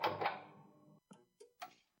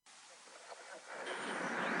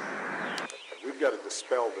got to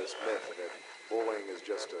dispel this myth that bullying is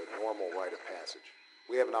just a normal rite of passage.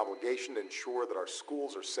 We have an obligation to ensure that our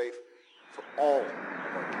schools are safe for all of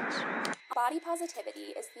our kids. Body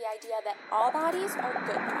positivity is the idea that all bodies are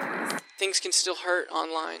good bodies. Things can still hurt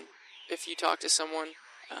online if you talk to someone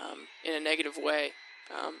in a negative way.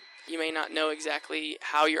 You may not know exactly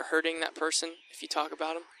how you're hurting that person if you talk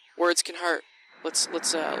about them. Words can hurt. Let's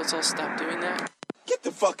all stop doing that. Get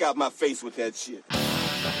the fuck out my face with that shit.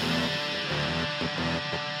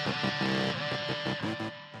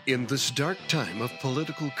 In this dark time of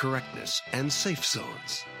political correctness and safe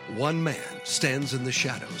zones, one man stands in the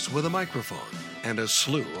shadows with a microphone and a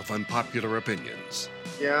slew of unpopular opinions.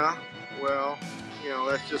 Yeah, well,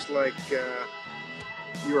 that's just like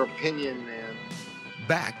your opinion, man.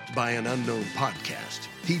 Backed by an unknown podcast,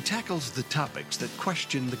 he tackles the topics that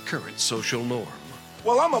question the current social norm.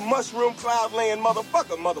 Well, I'm a mushroom cloud-laying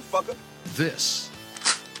motherfucker. This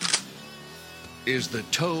is the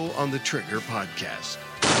Toe on the Trigger podcast.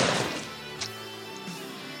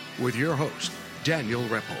 With your host, Daniel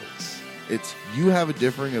Repples. It's you have a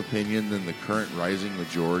differing opinion than the current rising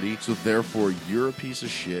majority, so therefore you're a piece of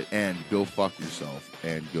shit and go fuck yourself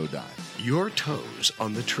and go die. Your toes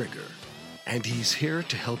on the trigger, and he's here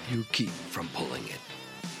to help you keep from pulling it.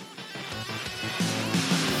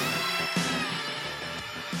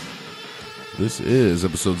 This is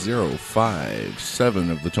episode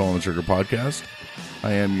 057 of the Toe on the Trigger podcast.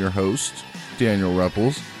 I am your host, Daniel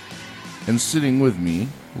Repples, and sitting with me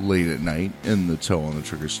late at night in the Toe on the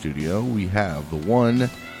Trigger studio, we have the one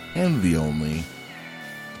and the only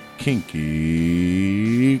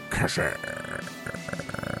Kinky Crusher.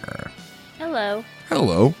 Hello.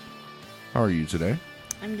 Hello. How are you today?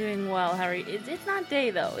 I'm doing well. How are you? It's not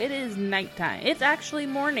day, though. It is nighttime. It's actually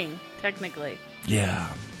morning, technically. Yeah.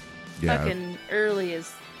 Fucking early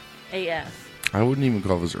as AF. I wouldn't even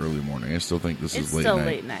call this early morning. I still think this is late night. It's still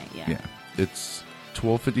late night, yeah. Yeah. It's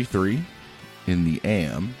 12:53 in the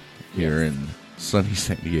AM here in sunny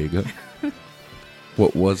San Diego.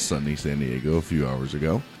 What was sunny San Diego a few hours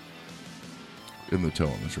ago in the Toe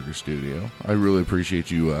on the Trigger studio. I really appreciate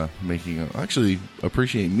you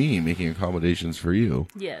appreciate me making accommodations for you.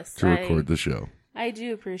 Yes. To record the show. I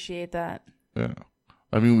do appreciate that. Yeah.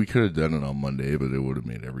 I mean, we could have done it on Monday, but it would have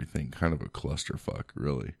made everything kind of a clusterfuck,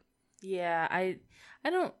 really. Yeah,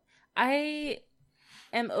 I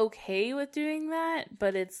am okay with doing that,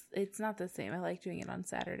 but it's not the same. I like doing it on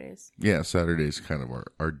Saturdays. Yeah, Saturday's kind of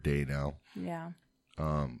our day now. Yeah.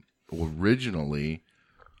 Originally,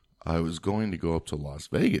 I was going to go up to Las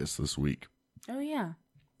Vegas this week. Oh, yeah.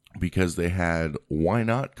 Because they had Why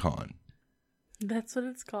Not Con. That's what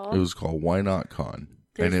it's called? It was called Why Not Con.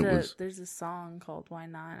 There's a song called Why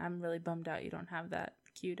Not. I'm really bummed out you don't have that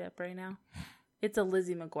queued up right now. It's a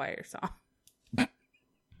Lizzie McGuire song.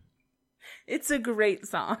 It's a great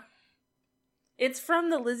song. It's from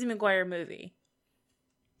the Lizzie McGuire movie.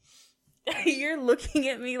 You're looking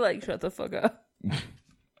at me like, shut the fuck up. All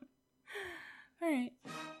right.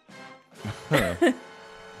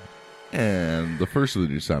 And the first of the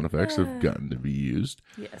new sound effects have gotten to be used.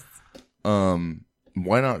 Yes. Why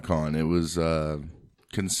Not Con? It was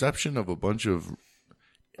conception of a bunch of,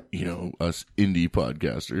 us indie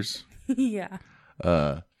podcasters. Yeah.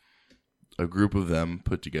 A group of them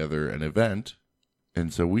put together an event,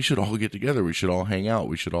 and so we should all get together. We should all hang out.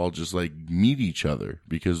 We should all just meet each other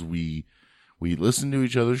because we listen to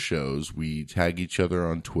each other's shows. We tag each other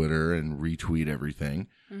on Twitter and retweet everything.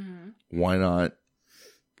 Mm-hmm. Why not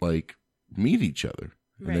meet each other?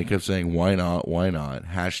 And right. They kept saying, why not? Why not?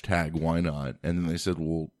 Hashtag why not? And then they said,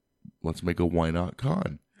 well, let's make a Why Not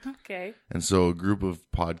Con. Okay. And so a group of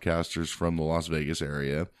podcasters from the Las Vegas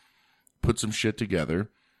area put some shit together.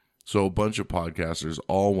 So a bunch of podcasters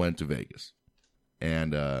all went to Vegas.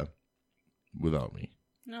 And without me.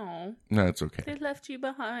 No. No, it's okay. They left you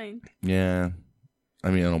behind. Yeah.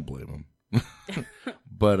 I mean, I don't blame them.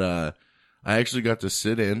 But I actually got to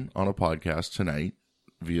sit in on a podcast tonight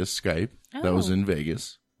via Skype that was in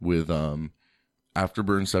Vegas with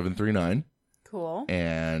Afterburn 739. Cool.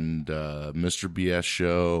 And Mr. BS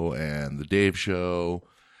Show and The Dave Show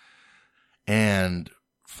and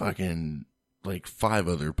fucking 5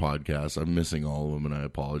 other podcasts. I'm missing all of them, and I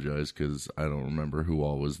apologize because I don't remember who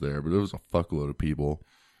all was there, but it was a fuckload of people.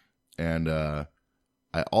 And I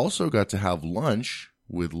also got to have lunch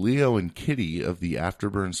with Leo and Kitty of the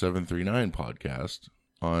Afterburn 739 podcast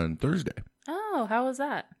on Thursday. Oh, how was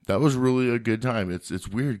that? That was really a good time. It's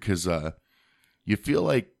weird because you feel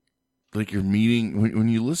like you're meeting when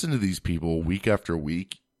you listen to these people week after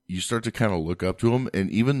week, you start to kind of look up to them.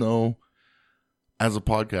 And even though as a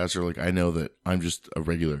podcaster, I know that I'm just a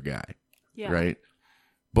regular guy, yeah. Right?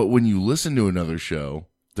 But when you listen to another show,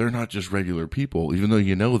 they're not just regular people, even though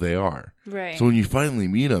you know they are. Right. So when you finally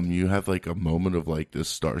meet them, you have like a moment of like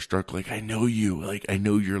this starstruck, like, I know you, like, I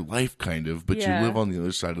know your life kind of, but Yeah. you live on the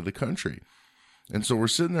other side of the country. And so we're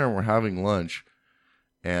sitting there and we're having lunch.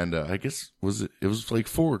 And I guess it was like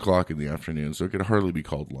 4:00 in the afternoon, so it could hardly be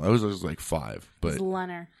called lunch. It was like 5. But It's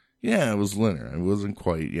Leonard. yeah, it was dinner. It wasn't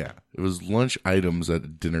quite, yeah. It was lunch items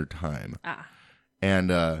at dinner time. Ah. And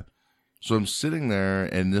so I'm sitting there,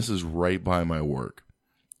 and this is right by my work.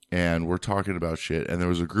 And we're talking about shit, and there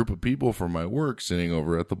was a group of people from my work sitting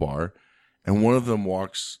over at the bar, and one of them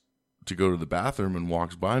walks to go to the bathroom and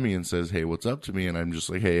walks by me and says, "Hey, what's up?" to me, and I'm just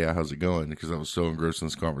like, "Hey, yeah, how's it going?" Because I was so engrossed in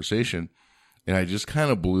this conversation, and I just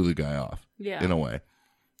kind of blew the guy off, in a way.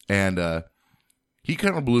 And he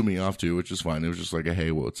kind of blew me off too, which is fine. It was just like a,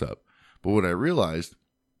 "Hey, what's up?" But what I realized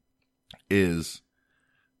is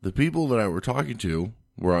the people that I were talking to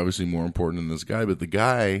were obviously more important than this guy, but the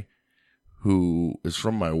guy who is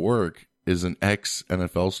from my work is an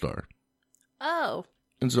ex-NFL star. Oh.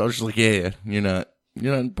 And so I was just like, yeah, you're not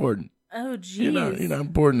important. Oh, jeez. You're not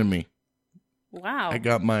important to me. Wow. I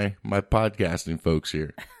got my podcasting folks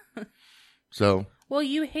here. So. Well,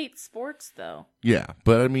 you hate sports, though. Yeah,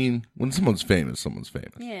 but I mean, when someone's famous, someone's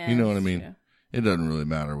famous. Yeah. You know what I mean? True. It doesn't really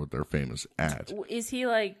matter what they're famous at. Is he,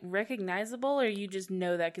 like, recognizable, or you just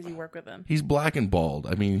know that because you work with him? He's black and bald.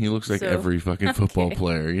 I mean, he looks like So- every fucking football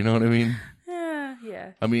player. You know what I mean?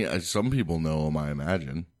 Yeah. I mean, some people know him, I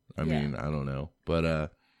imagine. I Yeah. mean, I don't know. But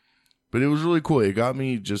it was really cool.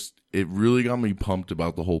 It really got me pumped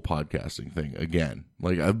about the whole podcasting thing again.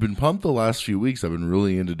 Like, I've been pumped the last few weeks. I've been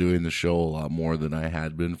really into doing the show a lot more than I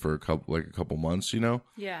had been for a couple months, you know?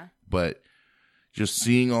 Yeah. But just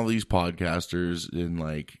seeing all these podcasters and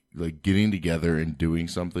like getting together and doing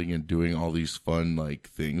something and doing all these fun like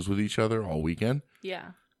things with each other all weekend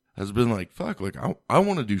Yeah. has been like, fuck, like I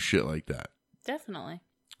want to do shit like that. Definitely.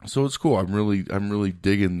 So it's cool. I'm really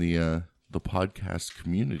digging the podcast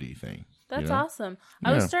community thing. That's awesome.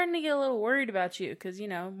 I was starting to get a little worried about you because, you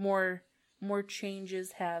know, more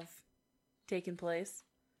changes have taken place.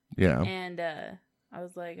 Yeah. And I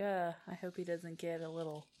was like, I hope he doesn't get a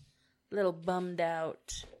little bummed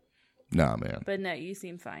out. Nah, man. But no, you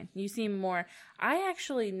seem fine. You seem more. I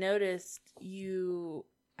actually noticed you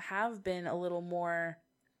have been a little more.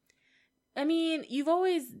 I mean, you've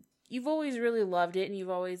always really loved it, and you've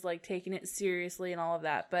always like taken it seriously and all of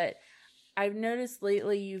that. But I've noticed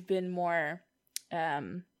lately you've been more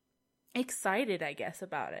excited, I guess,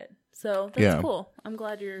 about it. So that's cool. I'm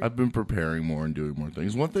glad you're. I've been preparing more and doing more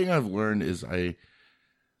things. One thing I've learned is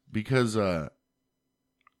because I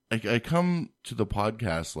come to the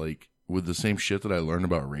podcast like with the same shit that I learned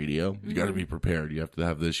about radio. You got to be prepared. You have to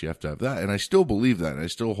have this. You have to have that. And I still believe that. And I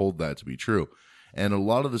still hold that to be true. And a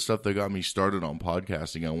lot of the stuff that got me started on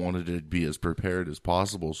podcasting, I wanted to be as prepared as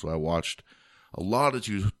possible. So I watched a lot of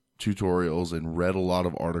tutorials and read a lot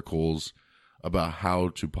of articles about how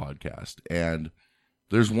to podcast. And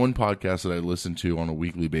there's one podcast that I listen to on a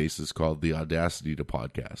weekly basis called The Audacity to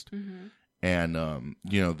Podcast. Mm-hmm. And,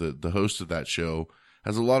 you know, the host of that show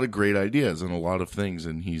has a lot of great ideas and a lot of things,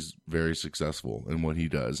 and he's very successful in what he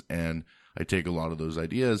does. And I take a lot of those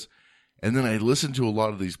ideas, and then I listen to a lot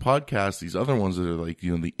of these podcasts, these other ones that are like,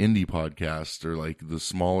 you know, the indie podcasts or like the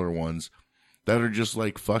smaller ones that are just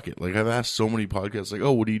like, fuck it. Like, I've asked so many podcasts, like,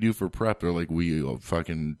 oh, what do you do for prep? They're like, we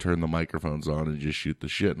fucking turn the microphones on and just shoot the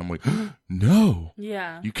shit. And I'm like, no,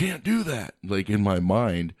 you can't do that. Like, in my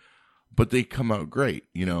mind. But they come out great,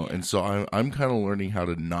 you know, and so I'm kind of learning how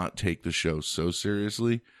to not take the show so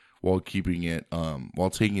seriously while keeping it, while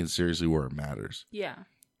taking it seriously where it matters. Yeah.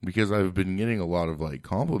 Because I've been getting a lot of like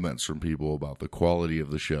compliments from people about the quality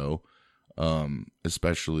of the show,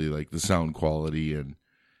 especially like the sound quality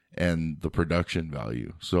and the production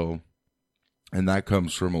value. So, and that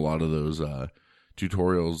comes from a lot of those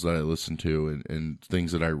tutorials that I listen to and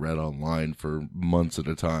things that I read online for months at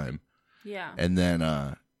a time. Yeah. And then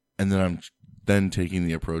I'm then taking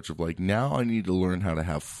the approach of like, now I need to learn how to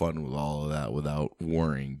have fun with all of that without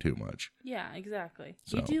worrying too much. Yeah, exactly.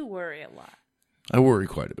 So, you do worry a lot. I worry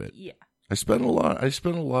quite a bit. Yeah. I spend a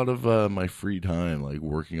lot of my free time like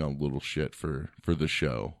working on little shit for the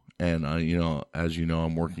show. And you know, as you know,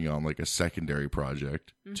 I'm working on like a secondary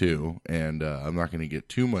project too. And I'm not going to get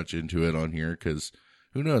too much into it on here because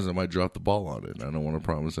who knows, I might drop the ball on it. I don't want to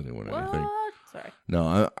promise anyone anything. Sorry.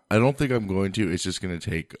 No, I don't think I'm going to. It's just going to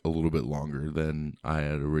take a little bit longer than I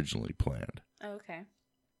had originally planned. Oh, okay.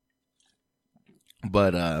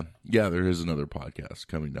 But, yeah, there is another podcast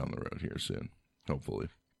coming down the road here soon, hopefully.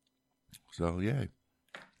 So, yay.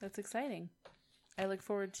 That's exciting. I look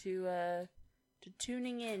forward to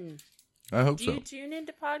tuning in. I hope Do so. you tune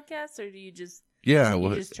into podcasts or do you just Yeah, you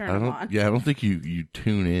well, just turn I them don't. on? Yeah, I don't think you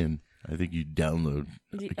tune in. I think you download.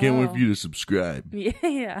 Do- I can't wait oh. for you to subscribe.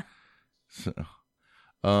 Yeah.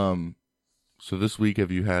 So this week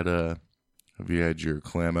have you had your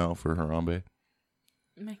clam out for Harambe?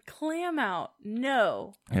 My clam out.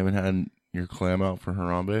 No. Haven't had your clam out for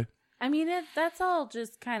Harambe? I mean, that's all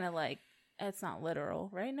just kind of like, it's not literal,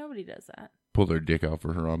 right? Nobody does that. Pull their dick out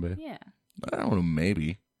for Harambe? Yeah. I don't know,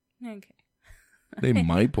 maybe. Okay. They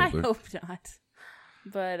might pull I their... hope not.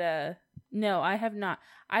 But, no, I have not.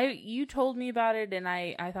 You told me about it and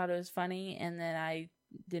I thought it was funny and then I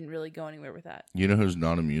didn't really go anywhere with that. You know who's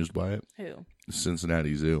not amused by it? Who?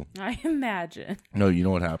 Cincinnati Zoo. I imagine. No, you know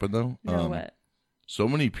what happened though? No, what? So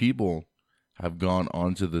many people have gone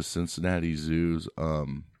onto the Cincinnati Zoo's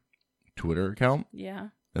Twitter account Yeah.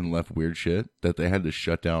 and left weird shit that they had to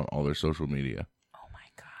shut down all their social media. Oh my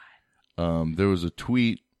God. There was a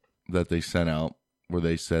tweet that they sent out where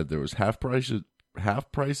they said there was half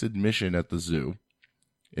price admission at the zoo,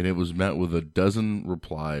 and it was met with a dozen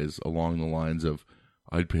replies along the lines of,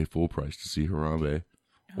 "I'd pay full price to see Harambe,"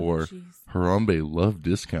 or geez. "Harambe loved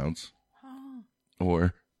discounts," Oh.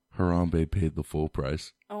 or "Harambe paid the full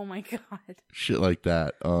price." Oh my God. Shit like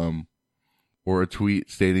that. Or a tweet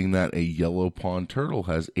stating that a yellow pond turtle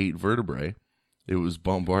has 8 vertebrae. It was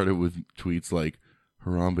bombarded with tweets like,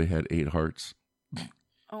 "Harambe had 8 hearts."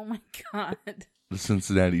 Oh my God. The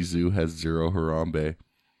Cincinnati Zoo has 0 Harambe,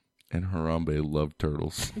 and Harambe loved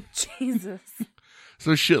turtles. Jesus.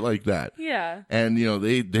 So shit like that. Yeah. And, you know,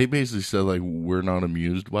 they basically said, like, we're not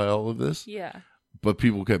amused by all of this. Yeah. But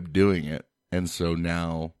people kept doing it. And so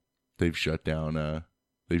now they've shut down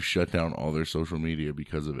all their social media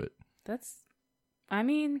because of it. I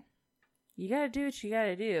mean, you gotta do what you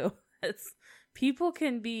gotta do. People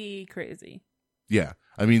can be crazy. Yeah.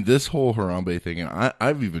 I mean, this whole Harambe thing, and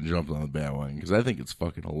I've even jumped on the bandwagon because I think it's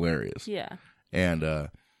fucking hilarious. Yeah. And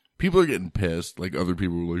people are getting pissed. Like, other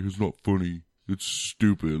people are like, "It's not funny. It's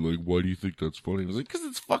stupid. Like, why do you think that's funny?" I was like, because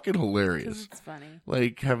it's fucking hilarious. It's funny.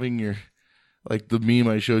 Like, having like the meme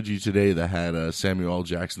I showed you today that had Samuel L.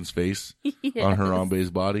 Jackson's face Yes. on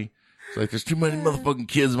Harambe's body. It's like, there's too many motherfucking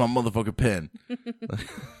kids in my motherfucking pen.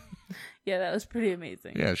 Yeah, that was pretty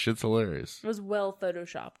amazing. Yeah, shit's hilarious. It was well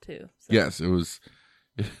photoshopped too. So. Yes, it was.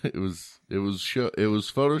 It was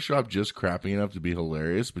Photoshop just crappy enough to be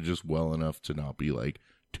hilarious, but just well enough to not be like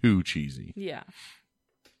too cheesy. Yeah.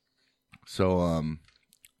 So,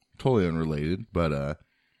 totally unrelated, but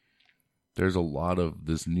there's a lot of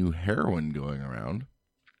this new heroin going around.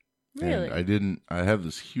 Really? And I have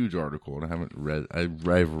this huge article and I haven't read, I've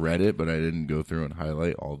read it, but I didn't go through and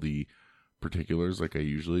highlight all the particulars like I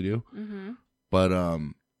usually do. Mm-hmm. But,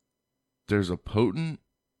 there's a potent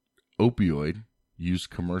opioid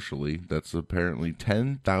used commercially that's apparently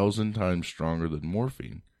 10,000 times stronger than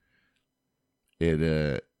morphine.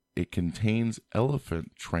 It contains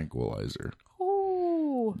elephant tranquilizer.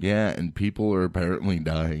 Ooh. Yeah, and people are apparently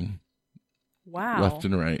dying. Wow. Left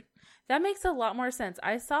and right. That makes a lot more sense.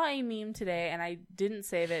 I saw a meme today and I didn't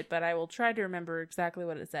save it, but I will try to remember exactly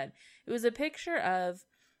what it said. It was a picture of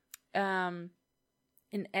an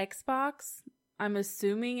Xbox. I'm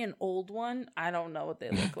assuming an old one. I don't know what they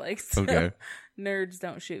look like. So Okay. Nerds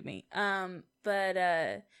don't shoot me. But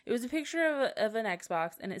it was a picture of an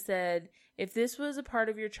Xbox and it said, if this was a part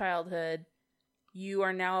of your childhood, you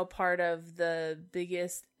are now a part of the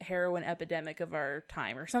biggest heroin epidemic of our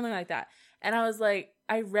time or something like that. And I was like,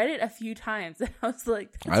 I read it a few times and I was like,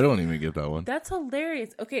 I don't even get that one. that's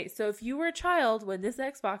hilarious. Okay, so if you were a child when this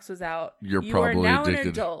Xbox was out, You're you probably are now addicted. an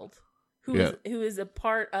adult who is a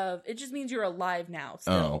part of. It just means you're alive now.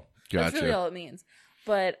 Still. Oh, gotcha. That's really all it means.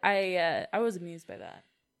 But I was amused by that.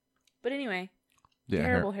 But anyway, Yeah,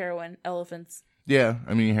 terrible heroin, elephants. Yeah,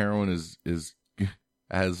 I mean, heroin is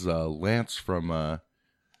as Lance from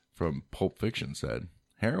Pulp Fiction said,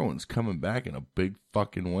 heroin's coming back in a big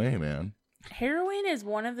fucking way, man. Heroin is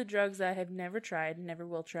one of the drugs I have never tried, never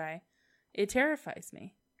will try. It terrifies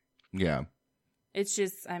me. Yeah. It's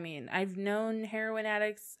just, I mean, I've known heroin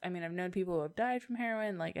addicts. I mean, I've known people who have died from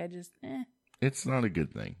heroin. Like, I just, It's not a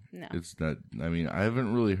good thing. No. It's not, I mean, I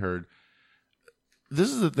haven't really heard. This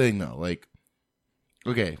is the thing, though. Like,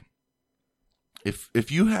 okay, if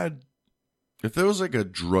there was like a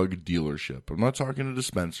drug dealership, I'm not talking a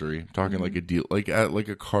dispensary, I'm talking like a deal, like at like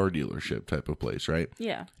a car dealership type of place, right?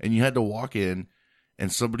 Yeah. And you had to walk in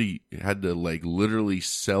and somebody had to like literally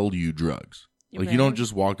sell you drugs. Like, you don't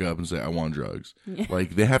just walk up and say, "I want drugs." Yeah.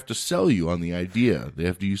 Like, they have to sell you on the idea. They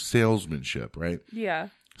have to use salesmanship, right? Yeah.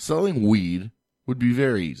 Selling weed would be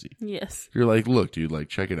very easy. Yes. You're like, "Look, dude, like,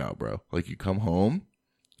 check it out, bro. Like, you come home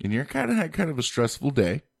and you're had kind of a stressful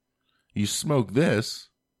day, You smoke this,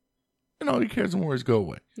 and all your cares and worries go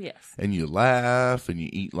away. Yes. And you laugh, and you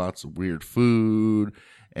eat lots of weird food,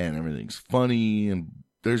 and everything's funny, and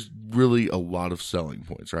there's really a lot of selling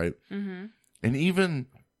points, right? Mm-hmm. And even,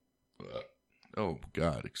 oh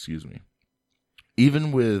God, excuse me.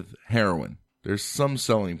 Even with heroin, there's some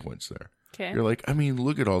selling points there. Okay. You're like, I mean,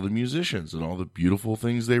 look at all the musicians and all the beautiful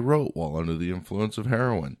things they wrote while under the influence of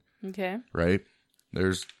heroin. Okay. Right?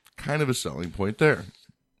 There's kind of a selling point there.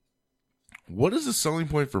 What is the selling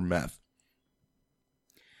point for meth?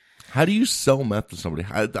 How do you sell meth to somebody?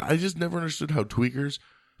 I just never understood how tweakers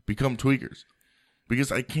become tweakers.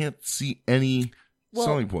 Because I can't see any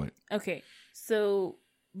selling point. Okay. So,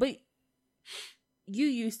 but you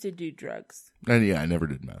used to do drugs. And yeah, I never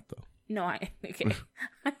did meth though. No, okay.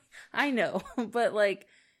 I know, but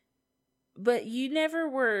you never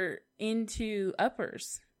were into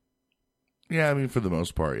uppers. Yeah, I mean for the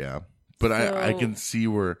most part, yeah. But I can see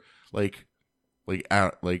where like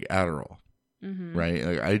Adderall, mm-hmm. right?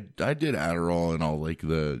 Like I did Adderall and all like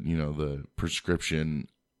the prescription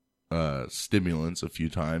stimulants a few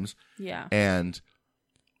times. Yeah, and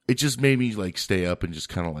it just made me like stay up and just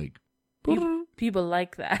kind of like. People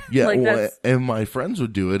like that. Yeah, like well, and my friends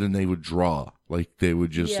would do it, and they would draw. Like, they would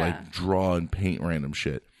just, Yeah. like, draw and paint random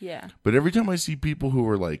shit. Yeah. But every time I see people who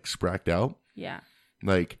are, like, spracked out, Yeah.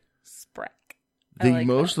 like, Sprack. they like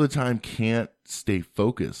most that. of the time can't stay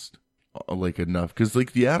focused, like, enough. Because,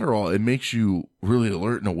 like, the Adderall, it makes you really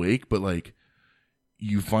alert and awake, but, like,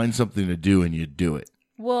 you find something to do, and you do it.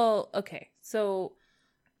 Well, okay. So,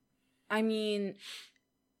 I mean,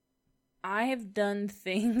 I have done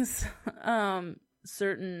things,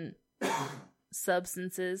 certain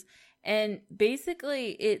substances, and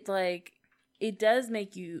basically it does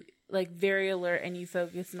make you like very alert and you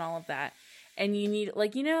focus and all of that. And you need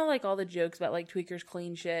like, like all the jokes about like tweakers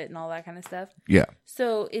clean shit and all that kind of stuff. Yeah.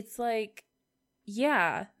 So it's like,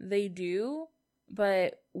 yeah, they do.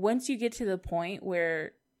 But once you get to the point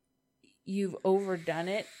where you've overdone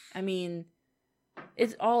it, I mean,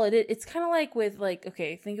 it's all it is. It's kind of like with like,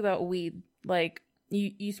 okay, think about weed. Like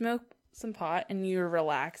you smoke some pot and you're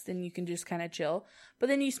relaxed and you can just kind of chill. But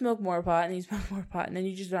then you smoke more pot and you smoke more pot and then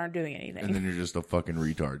you just aren't doing anything. And then you're just a fucking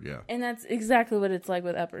retard, yeah. And that's exactly what it's like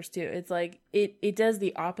with uppers too. It's like it does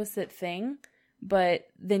the opposite thing, but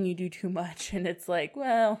then you do too much and it's like,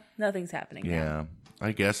 well, nothing's happening. Yeah. Now.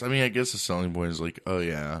 I guess the selling point is like, oh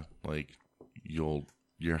yeah, like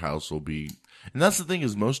your house will be, and that's the thing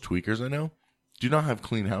is most tweakers I know do not have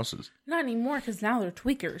clean houses. Not anymore because now they're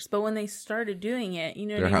tweakers. But when they started doing it, you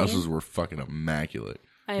know their what I mean? houses were fucking immaculate.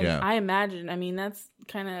 I imagine. I mean, that's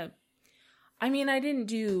kind of. I mean, I didn't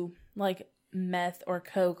do like meth or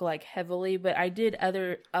coke like heavily, but I did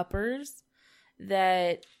other uppers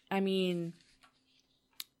that. I mean,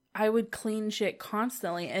 I would clean shit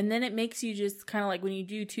constantly, and then it makes you just kind of like when you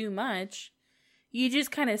do too much. You just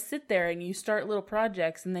kind of sit there and you start little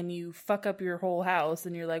projects, and then you fuck up your whole house,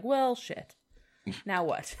 and you're like, well, shit. Now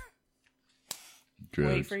what?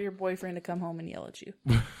 Drugs. Wait for your boyfriend to come home and yell at you.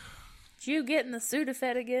 Did you get in the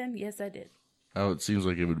Sudafed again? Yes, I did. Oh, it seems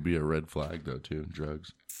like it would be a red flag, though, too.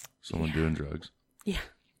 Drugs. Someone doing drugs. Yeah.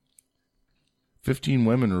 15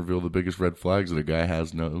 women reveal the biggest red flags that a guy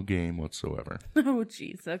has no game whatsoever. Oh,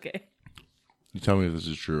 jeez. Okay. You tell me if this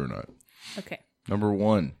is true or not. Okay. Number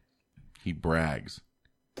 1, he brags.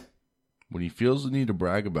 When he feels the need to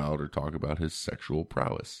brag about or talk about his sexual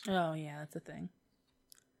prowess. Oh, yeah, that's a thing.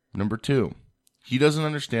 Number 2, he doesn't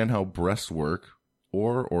understand how breasts work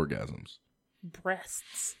or orgasms.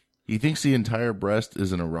 Breasts. He thinks the entire breast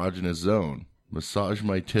is an erogenous zone. Massage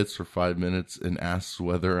my tits for 5 minutes and asks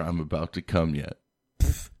whether I'm about to come yet.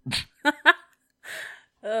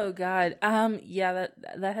 Oh, God. Yeah,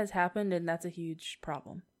 that has happened, and that's a huge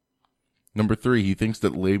problem. Number 3, he thinks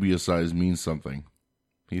that labia size means something.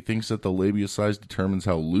 He thinks that the labia size determines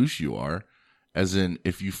how loose you are, as in,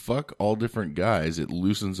 if you fuck all different guys, it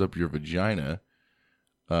loosens up your vagina.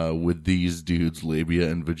 With these dudes, labia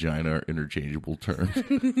and vagina are interchangeable terms.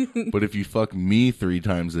 But if you fuck me 3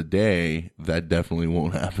 times a day, that definitely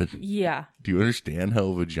won't happen. Yeah. Do you understand how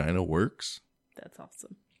a vagina works? That's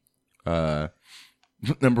awesome.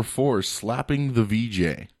 Number 4, slapping the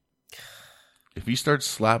VJ. If he starts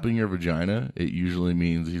slapping your vagina, it usually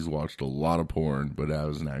means he's watched a lot of porn, but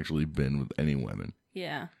hasn't actually been with any women.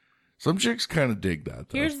 Yeah. Some chicks kind of dig that,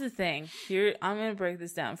 though. Here's the thing. I'm going to break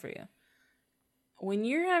this down for you. When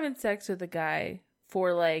you're having sex with a guy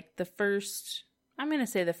for like the first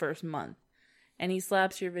month, and he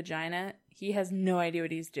slaps your vagina, he has no idea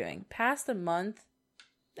what he's doing. Past a month,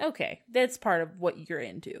 okay, that's part of what you're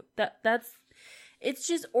into. It's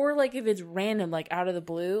just, or like if it's random, like out of the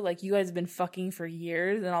blue, like you guys have been fucking for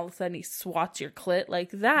years and all of a sudden he swats your clit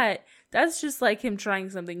like that, that's just like him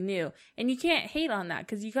trying something new. And you can't hate on that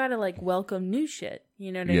because you gotta like welcome new shit.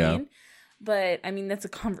 You know what I mean? But I mean, that's a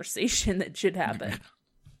conversation that should happen.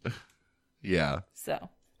 Yeah. So.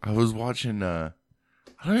 I was watching, I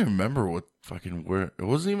don't even remember where, it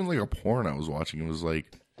wasn't even like a porn I was watching. It was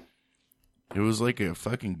like a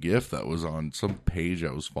fucking GIF that was on some page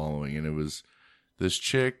I was following, and it was this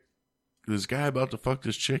guy about to fuck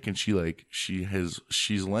this chick, and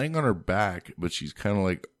she's laying on her back, but she's kind of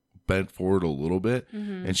like bent forward a little bit,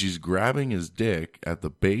 and she's grabbing his dick at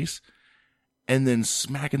the base, and then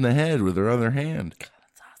smacking the head with her other hand. God,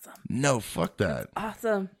 that's awesome. No, fuck that. That's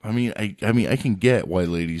awesome. I mean, I can get why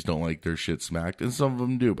ladies don't like their shit smacked, and some of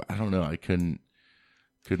them do, but I don't know. I couldn't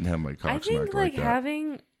have my cock smacked like that.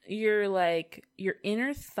 Having your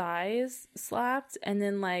inner thighs slapped, and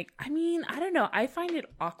then like, I mean, I don't know, I find it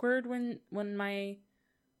awkward when my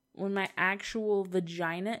actual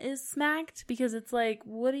vagina is smacked, because it's like,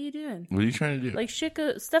 what are you doing? What are you trying to do? Like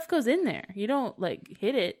stuff goes in there. You don't like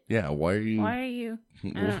hit it. Yeah, why are you?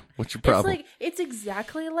 What's your problem? It's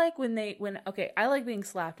exactly like okay, I like being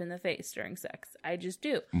slapped in the face during sex. I just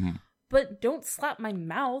do. Mm-hmm. But don't slap my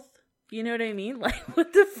mouth. You know what I mean? Like,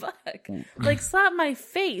 what the fuck? Like, slap my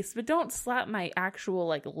face, but don't slap my actual,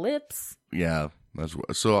 like, lips. Yeah.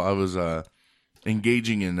 So I was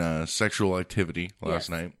engaging in sexual activity last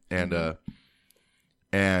night, and a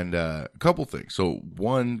couple things. So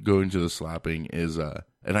one, going to the slapping is,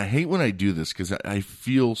 and I hate when I do this because I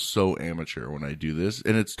feel so amateur when I do this,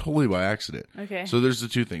 and it's totally by accident. Okay. So there's the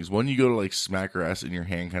two things. One, you go to, like, smack her ass and your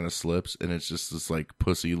hand kind of slips, and it's just this, like,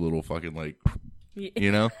 pussy little fucking, like,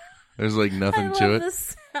 you know? There's like nothing to it,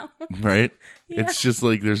 this sound. Right? Yeah. It's just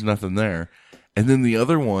like there's nothing there. And then the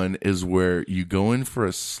other one is where you go in for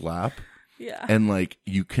a slap, and like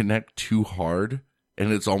you connect too hard,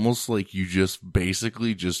 and it's almost like you just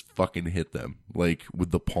basically just fucking hit them, like with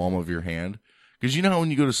the palm of your hand. Because you know how when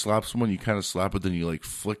you go to slap someone, you kind of slap, but then you like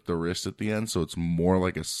flick the wrist at the end, so it's more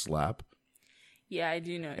like a slap. Yeah, I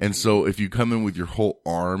do know. And so if you come in with your whole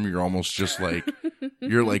arm, you're almost just like,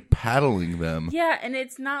 you're like paddling them. Yeah, and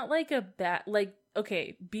it's not like a like,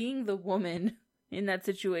 okay, being the woman in that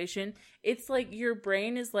situation, it's like your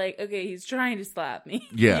brain is like, okay, he's trying to slap me.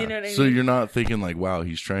 Yeah. You know what I mean? So you're not thinking like, wow,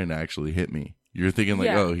 he's trying to actually hit me. You're thinking like,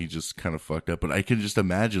 oh, he just kind of fucked up. But I can just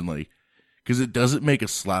imagine like, because it doesn't make a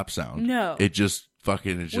slap sound. No. It just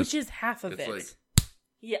fucking, it's just. Which is half of it. Like,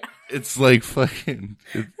 yeah. It's like fucking.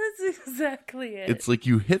 That's exactly it. It's like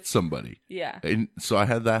you hit somebody. Yeah. And so I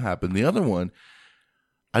had that happen. The other one,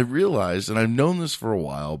 I realized, and I've known this for a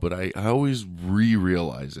while, but I always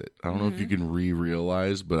re-realize it. I don't know if you can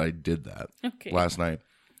re-realize, but I did that last night.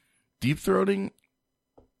 Deep throating.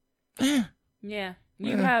 Yeah.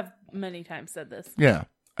 You have many times said this. Yeah.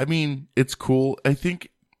 I mean, it's cool. I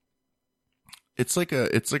think it's like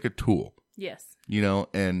a tool. Yes. You know,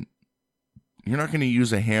 and you're not going to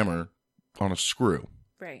use a hammer on a screw.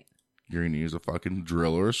 Right. You're going to use a fucking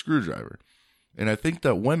drill or a screwdriver. And I think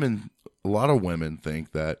that a lot of women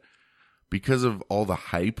think that because of all the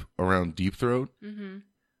hype around deep throat,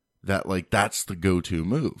 that like that's the go-to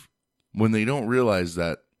move. When they don't realize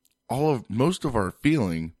that most of our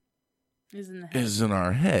feeling is in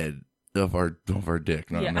our head of our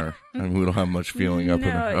dick, not in our. I mean, we don't have much feeling up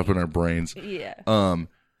in our brains. Yeah.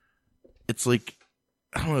 It's like,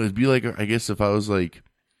 I don't know. It'd be like, I guess if I was like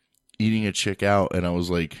eating a chick out and I was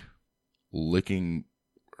like licking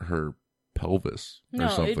her pelvis or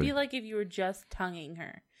something. No, it'd be like if you were just tonguing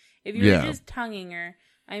her. If you were just tonguing her,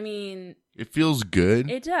 I mean, it feels good.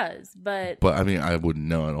 It does, but I mean, I wouldn't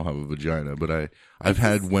know. I don't have a vagina, but I've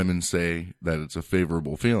had women say that it's a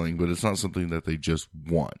favorable feeling, but it's not something that they just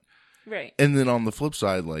want. Right. And then on the flip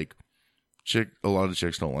side, like a lot of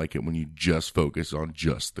chicks don't like it when you just focus on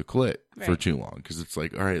just the clit for too long, because it's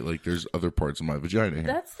like, all right, like there's other parts of my vagina here.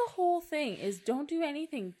 That's the whole thing, is don't do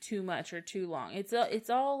anything too much or too long. It's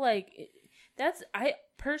all like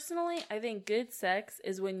I think good sex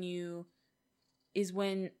is when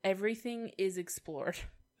everything is explored.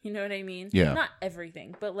 You know what I mean? Yeah. Not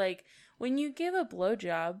everything, but like when you give a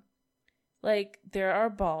blowjob, like there are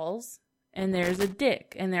balls and there's a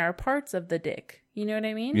dick and there are parts of the dick. You know what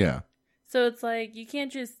I mean? Yeah. So it's like you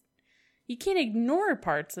can't ignore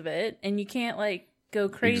parts of it, and you can't like go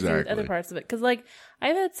crazy with other parts of it. Because like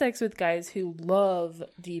I've had sex with guys who love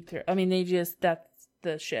deep throat. I mean, that's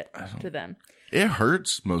the shit to them. It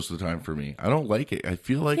hurts most of the time for me. I don't like it. I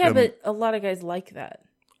feel like but a lot of guys like that.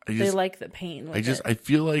 They like the pain. I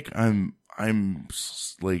feel like I'm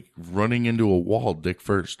like running into a wall dick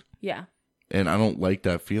first. Yeah. And I don't like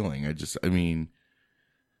that feeling. I mean,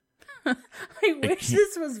 I wish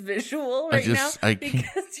this was visual right now I can't.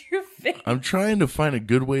 because your face. I'm trying to find a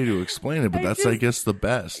good way to explain it, but I guess the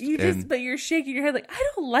best. But you're shaking your head like, I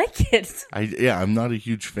don't like it. I'm not a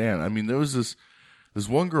huge fan. I mean, there was this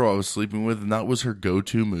one girl I was sleeping with, and that was her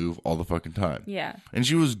go-to move all the fucking time. Yeah. And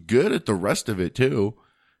she was good at the rest of it too.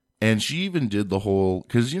 And she even did the whole,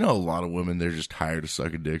 because, a lot of women, they're just tired of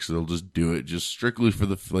sucking dick, so they'll just do it just strictly for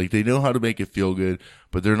they know how to make it feel good,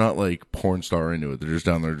 but they're not like porn star into it. They're just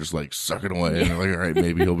down there just like sucking away, and they're like, all right,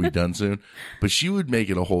 maybe he'll be done soon. But she would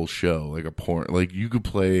make it a whole show, like a porn, like you could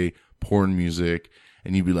play porn music,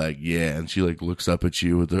 and you'd be like, yeah, and she like looks up at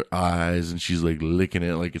you with her eyes, and she's like licking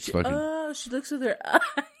it like it's fucking. Oh, she looks with her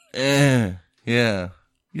eyes. Yeah,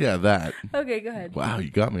 that. Okay, go ahead. Wow,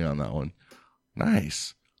 you got me on that one.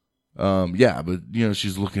 Nice. But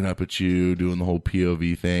she's looking up at you, doing the whole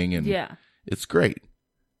POV thing, and it's great.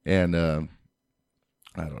 And I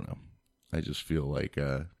don't know. I just feel like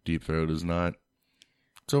Deep Throat is not.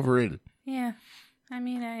 It's overrated. Yeah, I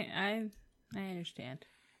mean, I understand.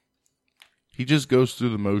 He just goes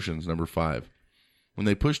through the motions. Number 5, when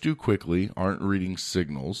they push too quickly, aren't reading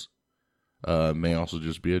signals. May also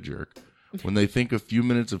just be a jerk. When they think a few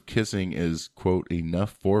minutes of kissing is quote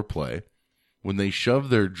enough foreplay. When they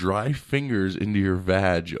shove their dry fingers into your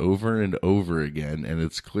vag over and over again, and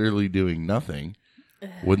it's clearly doing nothing.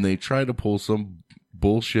 When they try to pull some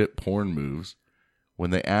bullshit porn moves.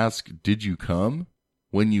 When they ask, did you come?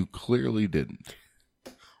 When you clearly didn't.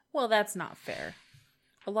 Well, that's not fair.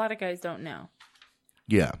 A lot of guys don't know.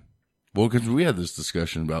 Yeah. Well, because we had this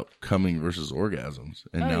discussion about coming versus orgasms.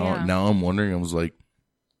 And yeah. now I'm wondering, I was like,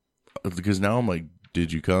 because now I'm like,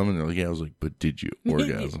 did you come? And they're like, yeah. I was like, but did you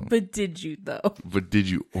orgasm? But did you, though? But did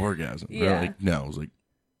you orgasm? Yeah. They're like, no. I was like,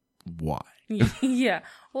 why? Yeah.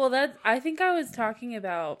 Well, I think I was talking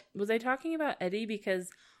about Eddie? Because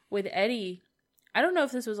with Eddie, I don't know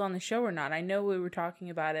if this was on the show or not. I know we were talking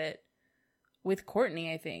about it with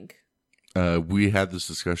Courtney, I think. We had this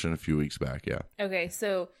discussion a few weeks back, yeah. Okay,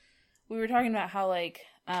 so we were talking about how, like,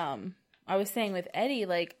 I was saying with Eddie,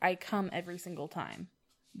 like, I come every single time.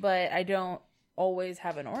 But I don't always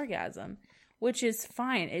have an orgasm, which is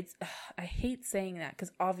fine. I hate saying that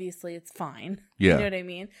because obviously it's fine. Yeah. You know what I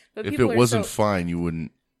mean? But if it wasn't fine, you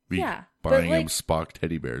wouldn't be buying him Spock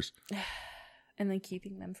teddy bears. And then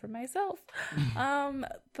keeping them for myself.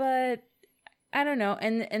 But I don't know.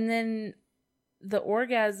 And then the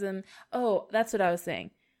orgasm, that's what I was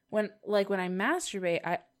saying. When I masturbate,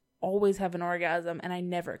 I always have an orgasm and I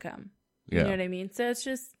never come. You know what I mean? So it's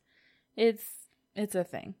just, it's a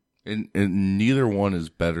thing. And neither one is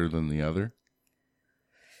better than the other.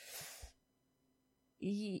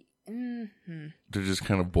 Mm-hmm. They're just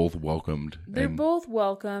kind of both welcomed. They're both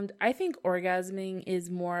welcomed. I think orgasming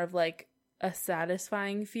is more of like a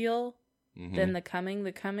satisfying feel than the coming.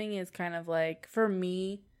 The coming is kind of like, for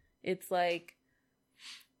me, it's like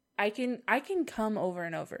I can come over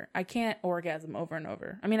and over. I can't orgasm over and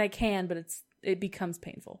over. I mean, I can, but it becomes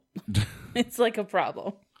painful. It's like a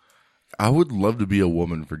problem. I would love to be a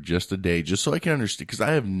woman for just a day, just so I can understand. Because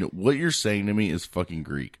I have what you're saying to me is fucking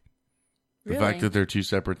Greek. The fact that they're two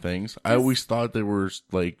separate things. I always thought they were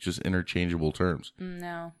like just interchangeable terms.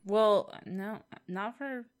 No. Well, no, not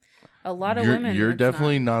for a lot of women. You're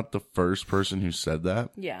definitely not the first person who said that.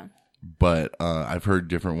 Yeah. But I've heard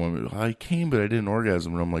different women. I came, but I didn't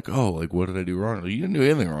orgasm, and I'm like, oh, like what did I do wrong? Like, you didn't do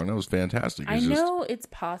anything wrong. That was fantastic. I know it's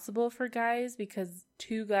possible for guys because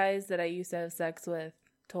 2 guys that I used to have sex with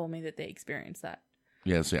told me that they experienced that.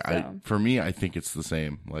 Yeah, for me, I think it's the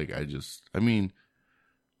same. Like, I mean,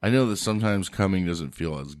 I know that sometimes coming doesn't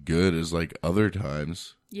feel as good as like other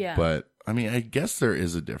times. Yeah. But I mean, I guess there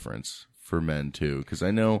is a difference for men too, because I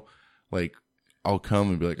know, like, I'll come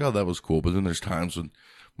and be like, oh, that was cool, but then there's times when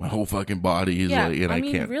my whole fucking body is like, and I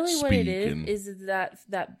can't really speak. What it is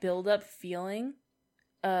that build up feeling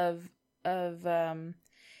of to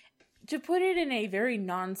put it in a very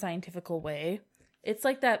non-scientifical way. It's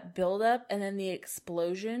like that build up and then the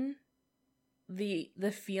explosion, the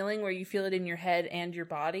feeling where you feel it in your head and your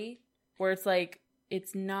body, where it's like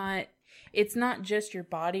it's not just your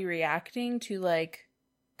body reacting to like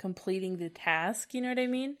completing the task, you know what I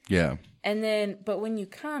mean? Yeah. And then but when you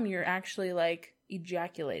come, you're actually like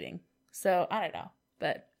ejaculating. So, I don't know,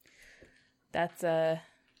 but that's a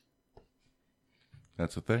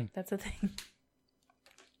thing. That's a thing.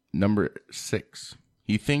 Number 6.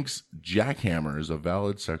 He thinks jackhammer is a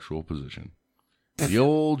valid sexual position. The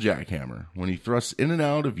old jackhammer, when he thrusts in and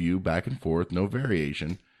out of you, back and forth, no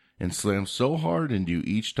variation, and slams so hard into you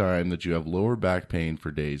each time that you have lower back pain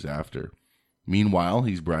for days after. Meanwhile,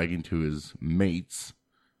 he's bragging to his mates.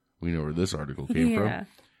 We know where this article came from.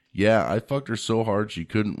 yeah, I fucked her so hard she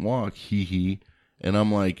couldn't walk, hee hee. And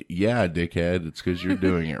I'm like, yeah, dickhead, it's because you're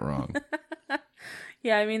doing it wrong.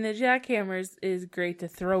 Yeah, I mean, the jackhammer is great to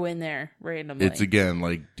throw in there randomly. It's, again,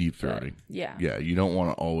 like deep throating. Yeah. Yeah, you don't want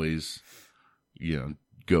to always,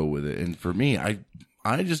 go with it. And for me, I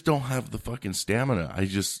just don't have the fucking stamina.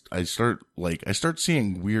 I start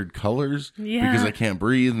seeing weird colors because I can't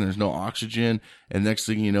breathe and there's no oxygen. And next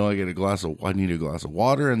thing you know, I need a glass of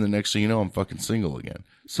water. And the next thing you know, I'm fucking single again.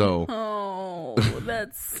 So. Oh,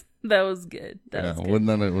 that was good. That was good. Wasn't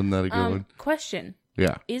that a good one? Question.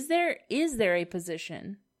 Yeah. Is there a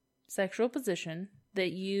sexual position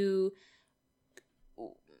that you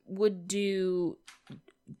would do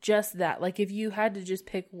just that? Like if you had to just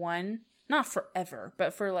pick one, not forever,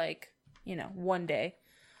 but for one day.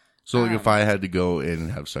 So if I had to go in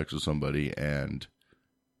and have sex with somebody and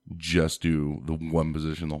just do the one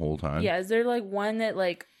position the whole time? Yeah. Is there one that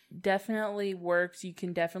definitely works? You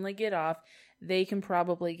can definitely get off. They can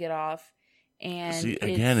probably get off. And see,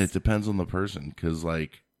 again, it depends on the person because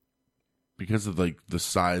of the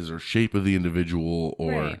size or shape of the individual,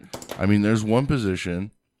 or right. I mean, there's one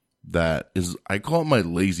position that is, I call it my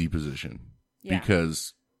lazy position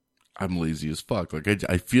because I'm lazy as fuck. Like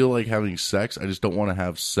I feel like having sex, I just don't want to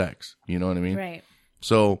have sex. You know what I mean? Right.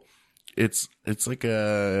 So it's like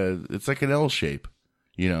an L shape.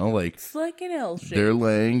 It's like an L shape. They're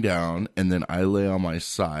laying down, and then I lay on my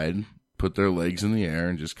side, put their legs in the air,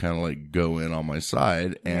 and just kind of go in on my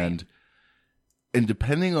side. And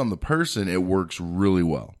depending on the person, it works really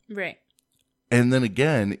well. Right. And then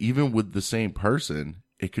again, even with the same person,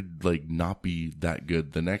 it could not be that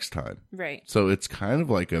good the next time. Right. So it's kind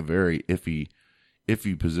of like a very iffy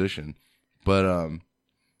position. But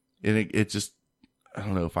it just, I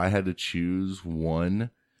don't know, if I had to choose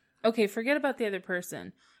one. Okay, forget about the other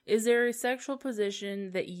person. Is there a sexual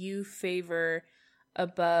position that you favor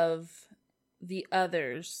above the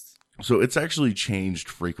others? So it's actually changed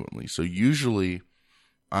frequently. So usually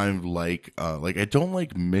I'm I don't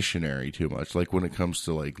like missionary too much. Like when it comes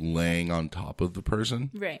to laying on top of the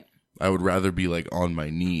person. Right. I would rather be on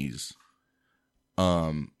my knees.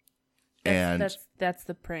 That's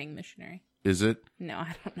the praying missionary. Is it? No,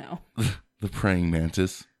 I don't know. The praying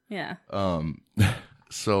mantis. Yeah.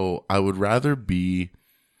 So I would rather be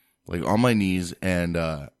on my knees, and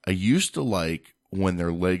I used to when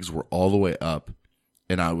their legs were all the way up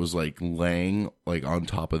and I was laying on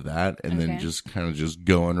top of that and then just kind of just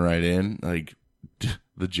going right in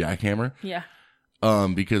the jackhammer. Yeah.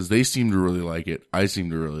 Because they seem to really like it. I seem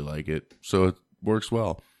to really like it. So it works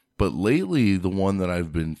well. But lately, the one that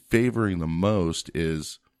I've been favoring the most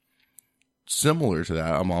is similar to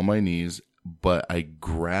that. I'm on my knees, but I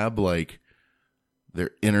grab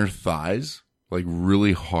their inner thighs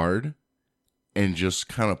really hard and just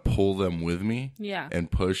kind of pull them with me. Yeah. And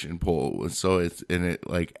push and pull. So it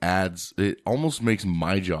adds, it almost makes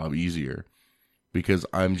my job easier because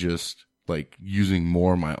I'm just using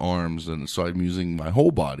more of my arms, and so I'm using my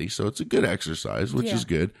whole body. So it's a good exercise, which is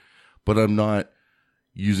good, but I'm not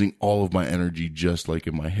using all of my energy just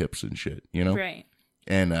in my hips and shit, Right.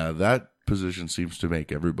 And that position seems to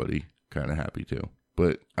make everybody kind of happy too.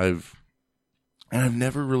 But I've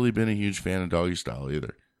never really been a huge fan of doggy style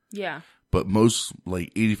either. Yeah. But most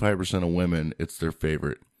 85% of women, it's their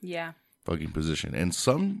favorite. Yeah. Fucking position. And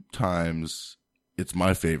sometimes it's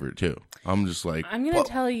my favorite too. I'm just I'm going to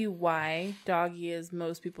tell you why doggy is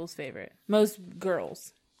most people's favorite. Most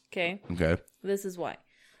girls. Okay? Okay. This is why.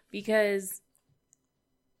 Because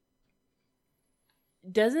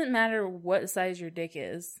doesn't matter what size your dick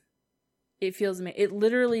is. It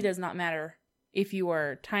literally does not matter if you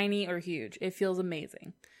are tiny or huge. It feels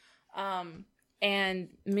amazing. And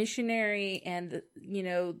missionary and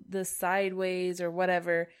the sideways or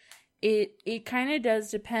whatever, it kind of does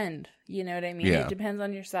depend. You know what I mean? Yeah. It depends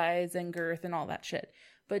on your size and girth and all that shit.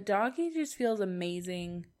 But doggy just feels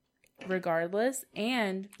amazing regardless.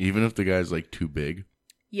 And even if the guy's too big?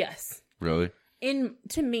 Yes. Really?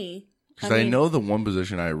 To me. Because I know the one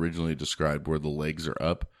position I originally described where the legs are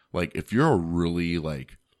up, if you're a really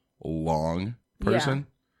long person,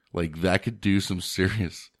 that could do some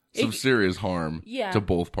serious harm to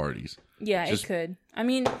both parties. Yeah, it could. I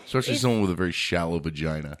mean, especially someone with a very shallow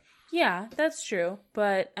vagina. Yeah, that's true.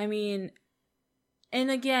 But I mean,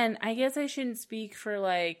 and again, I guess I shouldn't speak for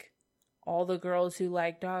all the girls who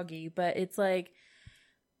like doggy, but it's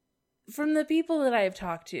from the people that I have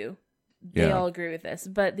talked to, they all agree with this.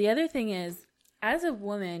 But the other thing is, as a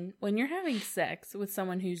woman, when you're having sex with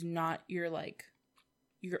someone who's not your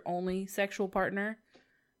only sexual partner,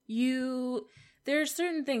 there are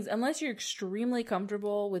certain things, unless you're extremely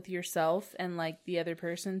comfortable with yourself and like the other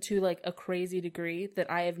person to like a crazy degree that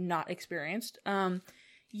I have not experienced,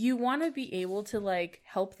 you want to be able to like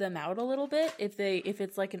help them out a little bit if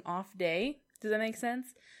it's like an off day. Does that make sense?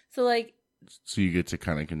 So like, so you get to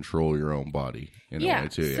kind of control your own body in a way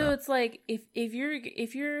too. Yeah. So it's like if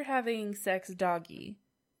you're having sex doggy,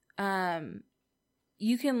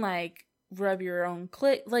 you can like rub your own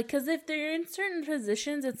clit, like, because if they're in certain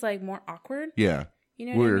positions, it's like more awkward. Yeah. You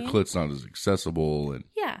know where what I your mean? clit's not as accessible and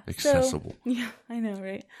accessible. So, yeah, I know,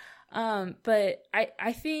 right? But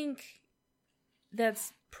I think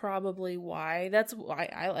that's probably why. That's why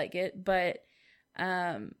I like it. But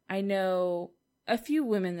I know a few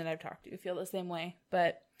women that I've talked to feel the same way.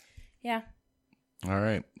 But yeah. All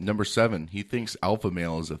right. Number 7. He thinks alpha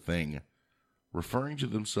male is a thing, referring to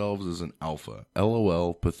themselves as an alpha.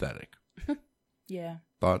 LOL, pathetic. Yeah.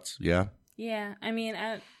 Thoughts? Yeah. Yeah. I mean,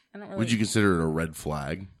 I don't really. Would you consider it a red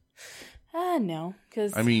flag? No,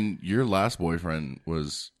 because I mean, your last boyfriend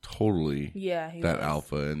was totally that was.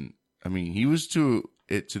 alpha, and I mean, he was to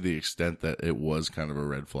the extent that it was kind of a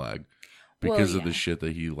red flag because of the shit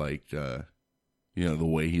that he liked. The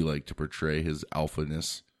way he liked to portray his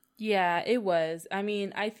alphaness. Yeah, it was. I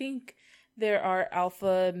mean, I think there are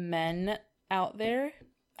alpha men out there.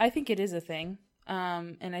 I think it is a thing,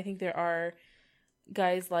 and I think there are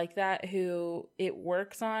guys like that who it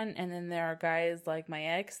works on, and then there are guys like my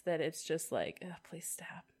ex that it's just like, please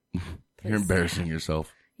stop. You're embarrassing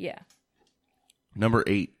yourself. Yeah. Number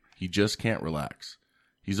 8, he just can't relax.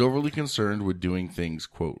 He's overly concerned with doing things,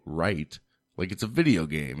 quote, right, like it's a video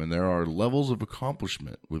game, and there are levels of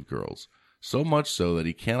accomplishment with girls. So much so that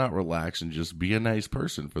he cannot relax and just be a nice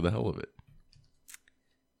person for the hell of it.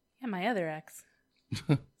 Yeah, my other ex.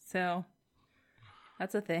 So,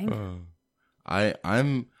 that's a thing. I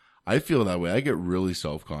feel that way. I get really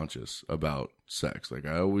self-conscious about sex. Like,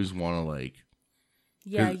 I always want to, like...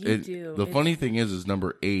 Yeah, you do. The funny thing is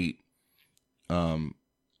number 8,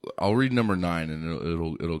 I'll read number 9,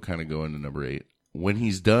 and it'll kind of go into number 8. When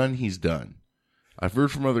he's done, he's done. I've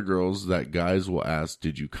heard from other girls that guys will ask,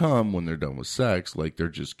 did you come, when they're done with sex, like they're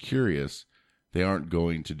just curious. They aren't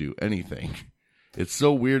going to do anything. It's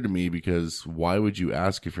so weird to me because why would you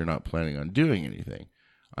ask if you're not planning on doing anything?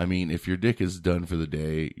 I mean, if your dick is done for the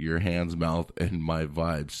day, your hands, mouth, and my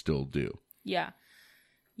vibe still do. Yeah.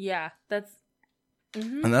 Yeah, that's...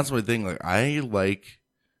 Mm-hmm. And that's my thing. Like,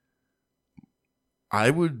 I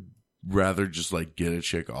would rather just, like, get a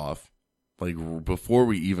chick off, like, before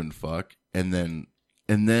we even fuck, and then,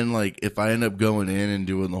 like, if I end up going in and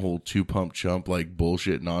doing the whole 2-pump chump, like,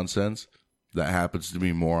 bullshit nonsense, that happens to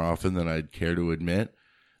me more often than I'd care to admit,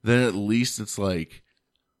 then at least it's like,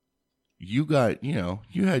 you got, you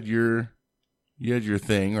had your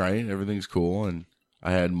thing, right? Everything's cool, and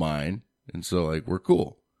I had mine, and so, like, we're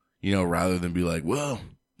cool. Rather than be like, well,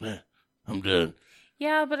 I'm done.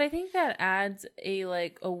 Yeah, but I think that adds a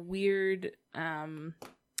weird,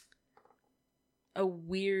 a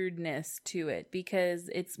weirdness to it because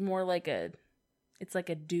it's more like it's like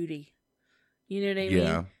a duty. You know what I mean?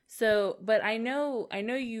 Yeah. So, but I know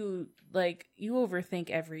you, like, you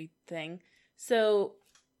overthink everything. So,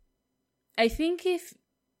 I think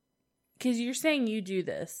because you're saying you do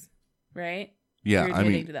this, right? Yeah, You're I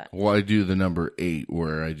mean, to that. well, I do the number 8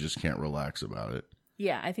 where I just can't relax about it.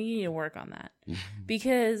 Yeah, I think you need to work on that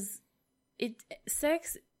because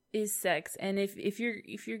sex is sex, and if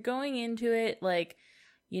you're going into it like,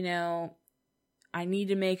 I need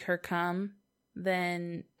to make her come,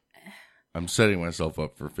 then I'm setting myself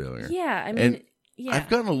up for failure. Yeah, I mean, and yeah. I've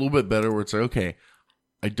gotten a little bit better where it's like, okay,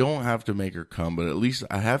 I don't have to make her come, but at least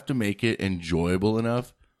I have to make it enjoyable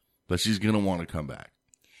enough that she's gonna want to come back.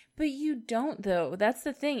 But you don't, though. That's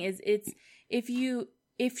the thing. It's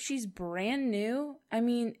if she's brand new. I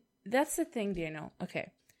mean, that's the thing, Daniel.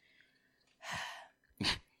 Okay.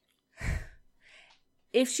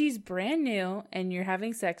 If she's brand new and you're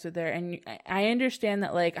having sex with her, and I understand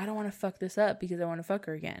that, like, I don't want to fuck this up because I want to fuck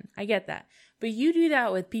her again. I get that. But you do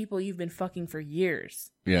that with people you've been fucking for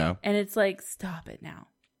years. Yeah. And it's like, stop it now.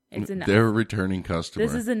 It's enough. They're a returning customer.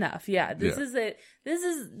 This is enough. Yeah. This is it.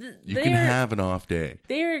 You can have an off day.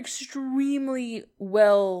 They are extremely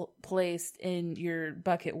well placed in your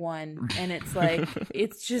bucket one. And it's like,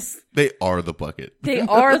 it's just. They are the bucket. They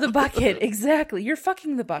are the bucket. Exactly. You're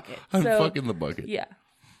fucking the bucket. I'm fucking the bucket. Yeah.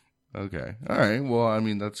 Okay. All right. Well, I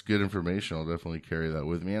mean, that's good information. I'll definitely carry that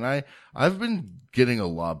with me. And I've been getting a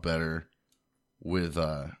lot better with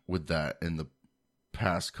that in the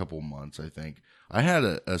past couple months, I think. I had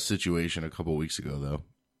a situation a couple weeks ago, though,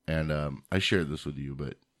 and I shared this with you,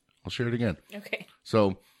 but I'll share it again. Okay.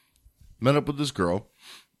 So, met up with this girl.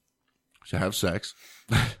 to have sex.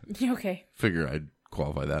 Okay. Figure I'd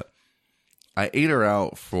qualify that. I ate her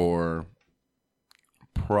out for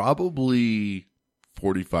probably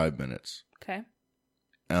 45 minutes. Okay.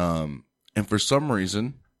 And for some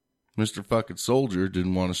reason, Mr. Fucking Soldier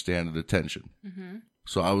didn't want to stand at attention. Mm-hmm.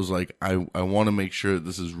 So I was like, I want to make sure that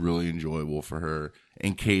this is really enjoyable for her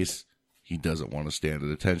in case he doesn't want to stand at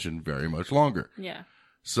attention very much longer. Yeah.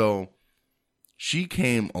 So she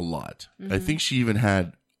came a lot. Mm-hmm. I think she even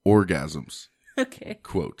had orgasms. Okay.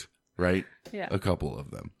 Quote, right? Yeah. A couple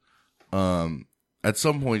of them. At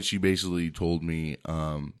some point, she basically told me,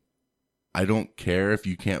 I don't care if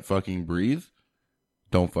you can't fucking breathe.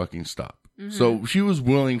 Don't fucking stop. Mm-hmm. So she was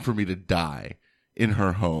willing for me to die in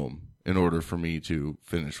her home in order for me to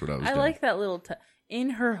finish what I was doing. I like that little in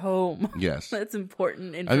her home. Yes. That's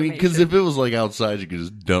important information. I mean, because if it was like outside, you could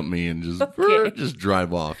just dump me and just just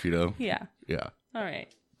drive off, you know? Yeah. Yeah. All right.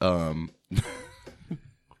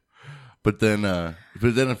 But then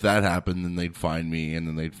if that happened, then they'd find me, and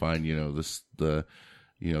then they'd find, the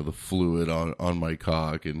fluid on my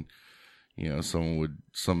cock, and,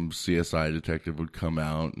 some CSI detective would come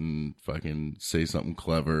out and fucking say something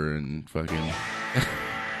clever and fucking.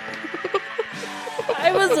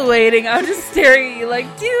 I was waiting. I was just staring at you like,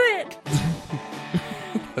 do it.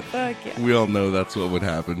 Fuck yeah. We all know that's what would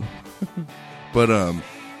happen. But,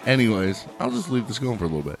 anyways, I'll just leave this going for a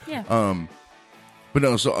little bit. Yeah. But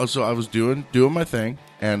no, so I was doing my thing,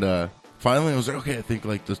 and finally I was like, okay, I think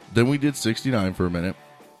like this. Then we did 69 for a minute.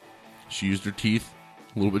 She used her teeth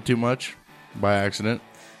a little bit too much by accident.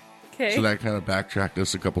 Okay. So that kind of backtracked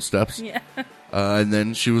us a couple steps. Yeah. And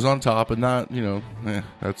then she was on top, and not,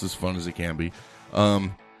 that's as fun as it can be.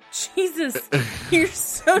 Jesus, you're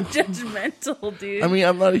so judgmental, dude. I mean,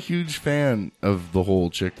 I'm not a huge fan of the whole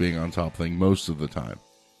chick being on top thing most of the time.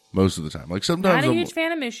 Like sometimes not a huge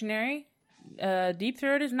fan of missionary. Deep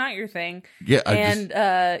throat is not your thing.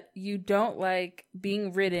 Yeah, you don't like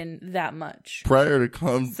being ridden that much. Prior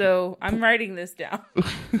to so I'm writing this down.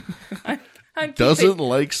 I'm doesn't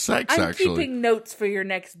like sex. I'm actually, keeping notes for your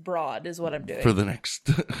next broad is what I'm doing for the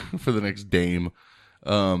next dame.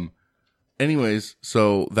 Anyways,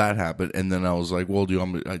 so that happened, and then I was like, "Well, do you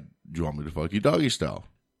want me to fuck you doggy style?"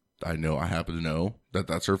 I happen to know that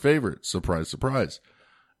that's her favorite. Surprise, surprise.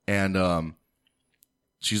 And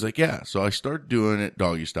she's like, "Yeah." So I start doing it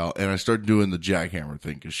doggy style, and I start doing the jackhammer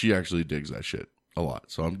thing because she actually digs that shit a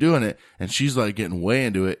lot. So I'm doing it, and she's like getting way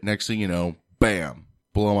into it. Next thing you know, bam,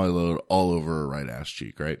 blow my load all over her right ass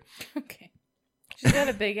cheek. Right? Okay. She's got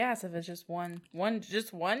a big ass. If it's just one.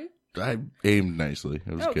 I aimed nicely.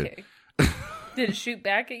 It was good. Did it shoot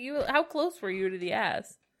back at you? How close were you to the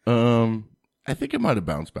ass? I think it might have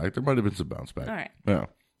bounced back. There might have been some bounce back. All right. Yeah,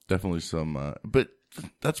 definitely some. But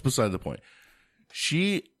that's beside the point.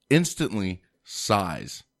 She instantly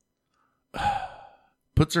sighs,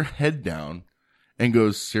 puts her head down, and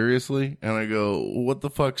goes, "Seriously?" And I go, "What the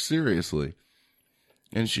fuck, seriously?"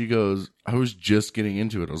 And she goes, "I was just getting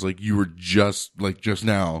into it." I was like, "You were just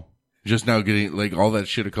now getting like all that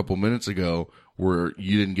shit a couple minutes ago where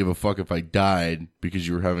you didn't give a fuck if I died because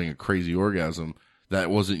you were having a crazy orgasm. That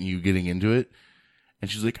wasn't you getting into it." And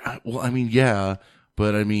she's like, "Well, I mean, yeah,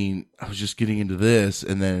 but I mean, I was just getting into this,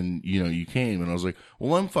 and then, you came." And I was like,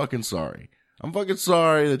 "Well, I'm fucking sorry. I'm fucking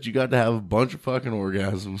sorry that you got to have a bunch of fucking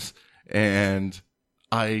orgasms, and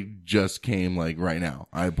I just came like right now.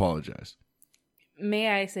 I apologize." May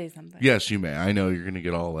I say something? Yes, you may. I know you're going to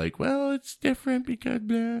get all like, "Well, it's different because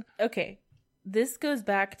blah." Okay. This goes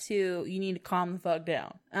back to you need to calm the fuck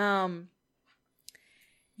down.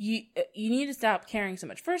 You need to stop caring so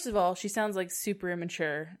much. First of all, she sounds like super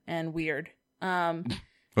immature and weird.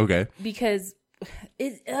 Okay. Because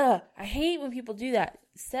I hate when people do that.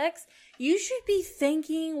 Sex, you should be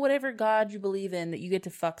thanking whatever God you believe in that you get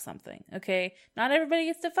to fuck something. Okay? Not everybody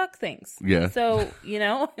gets to fuck things. Yeah. So,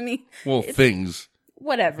 I mean, well, things.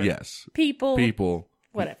 Whatever. Yes. People.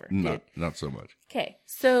 Whatever. Not so much. Okay.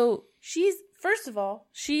 So first of all,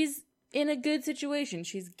 she's in a good situation.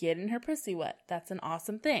 She's getting her pussy wet. That's an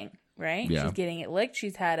awesome thing, right? Yeah. She's getting it licked.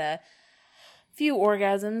 She's had a few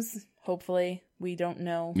orgasms, hopefully. We don't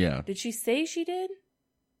know. Yeah. Did she say she did?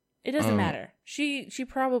 It doesn't matter. She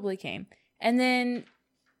probably came. And then,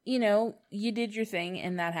 you did your thing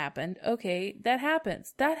and that happened. Okay, that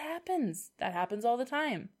happens. That happens all the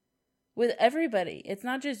time. With everybody. It's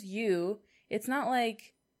not just you. It's not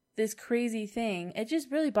like this crazy thing. It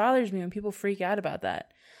just really bothers me when people freak out about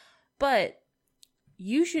that. But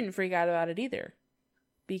you shouldn't freak out about it either,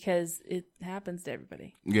 because it happens to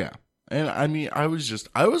everybody. Yeah. And I mean, I was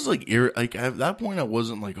like, at that point, I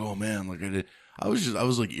wasn't like, "Oh man," like I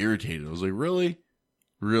was like irritated. I was like, really?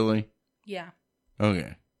 Yeah.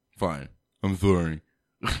 Okay. Fine. I'm sorry.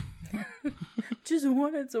 Just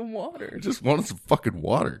wanted some water. Just wanted some fucking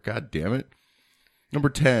water. God damn it. Number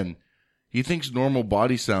 10. He thinks normal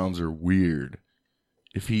body sounds are weird.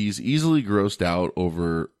 If he's easily grossed out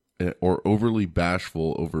over or overly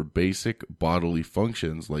bashful over basic bodily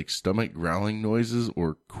functions like stomach growling noises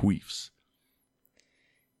or queefs.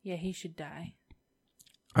 Yeah, he should die.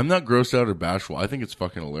 I'm not grossed out or bashful. I think it's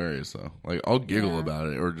fucking hilarious, though. Like, I'll giggle about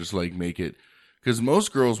it or just, like, make it... Because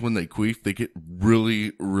most girls, when they queef, they get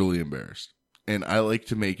really, really embarrassed. And I like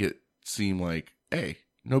to make it seem like, hey,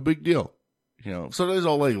 no big deal. You know, sometimes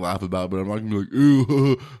I'll, like, laugh about it, but I'm not going to be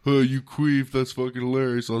like, ooh, you queef, that's fucking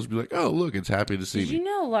hilarious. I'll just be like, oh, look, it's happy to see me. Did you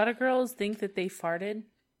know a lot of girls think that they farted?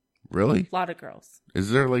 Really? A lot of girls. Is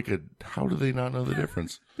there, like, a... How do they not know the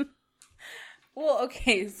difference? Well,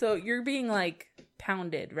 okay, so you're being, like,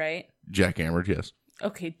 pounded, right? Jackhammered, yes.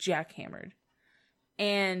 Okay, jackhammered.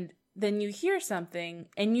 And then you hear something,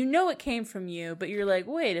 and you know it came from you, but you're like,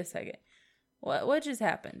 wait a second. What just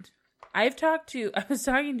happened? I was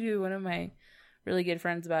talking to one of my really good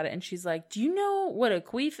friends about it, and she's like, do you know what a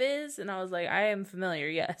queef is? And I was like, I am familiar,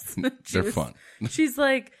 yes. They're fun. she's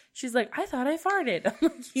like, I thought I farted. I'm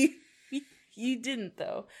like, you didn't,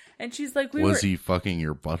 though. And she's like, Was he fucking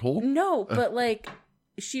your butthole? No, but like,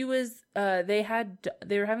 she was, they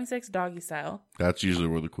were having sex doggy style. That's usually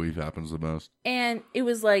where the queef happens the most. And it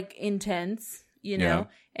was like intense, you know? Yeah.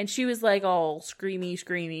 And she was like all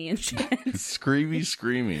screamy and shit.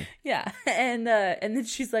 Screamy. Yeah. And then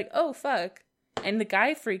she's like, oh, fuck. And the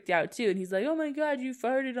guy freaked out too. And he's like, oh my God, you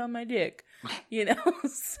farted on my dick. You know?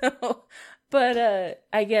 So, but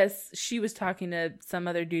I guess she was talking to some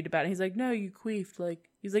other dude about it. He's like, no, you queefed. Like,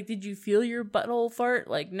 he's like, did you feel your butthole fart?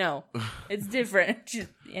 Like, no, it's different.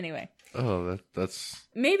 Anyway. Oh, that's...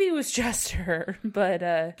 Maybe it was just her, but...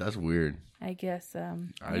 That's weird. I guess,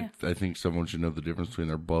 I think someone should know the difference between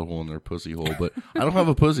their butthole and their pussy hole, but I don't have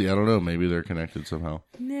a pussy. I don't know. Maybe they're connected somehow.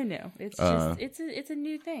 No. It's just, it's a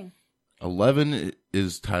new thing. 11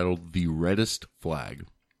 is titled The Reddest Flag.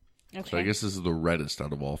 Okay. So I guess this is the reddest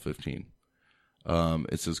out of all 15.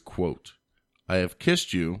 It says, quote, I have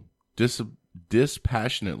kissed you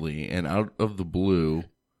dispassionately and out of the blue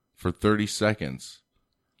for 30 seconds.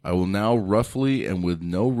 I will now roughly and with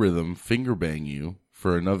no rhythm finger bang you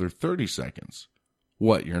for another 30 seconds.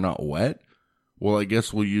 What, you're not wet? Well, I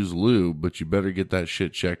guess we'll use lube, but you better get that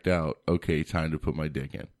shit checked out. Okay, time to put my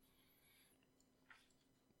dick in.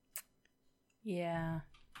 Yeah.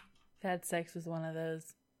 Had sex with one of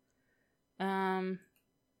those.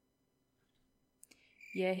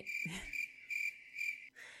 Yeah.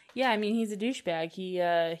 Yeah, I mean, he's a douchebag.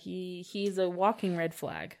 He's a walking red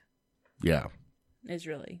flag. Yeah. Is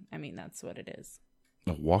really. I mean, that's what it is.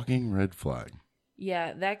 A walking red flag.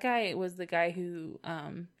 Yeah, that guy was the guy who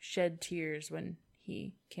shed tears when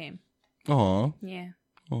he came. Aw. Yeah.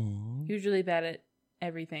 Aw. He was really bad at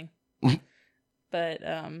everything. But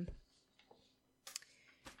the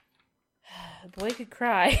boy could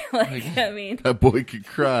cry. I mean, that boy could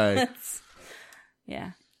cry.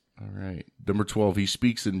 Yeah. All right. Number 12, he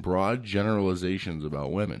speaks in broad generalizations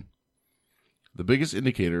about women. The biggest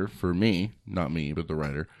indicator for me, not me, but the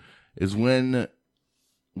writer, is when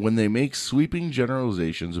they make sweeping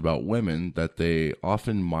generalizations about women that they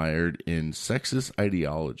often mired in sexist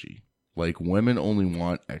ideology, like women only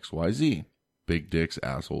want XYZ, big dicks,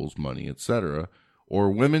 assholes, money, etc.,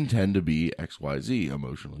 or women tend to be XYZ,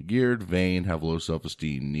 emotionally geared, vain, have low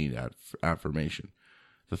self-esteem, need affirmation.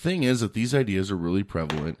 The thing is that these ideas are really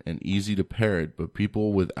prevalent and easy to parrot, but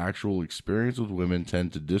people with actual experience with women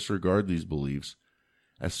tend to disregard these beliefs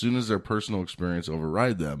as soon as their personal experience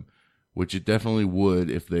override them, which it definitely would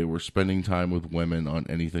if they were spending time with women on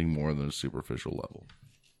anything more than a superficial level.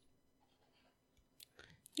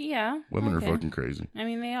 Yeah. Women are fucking crazy. I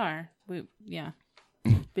mean, they are. Yeah.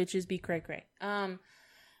 Bitches be cray-cray.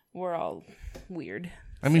 We're all weird.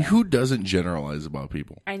 I mean, who doesn't generalize about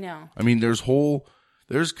people? I know. I mean,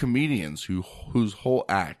 there's comedians whose whole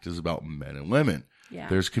act is about men and women. Yeah.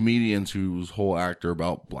 There's comedians whose whole act are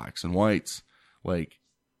about blacks and whites. Like,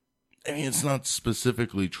 I mean, it's not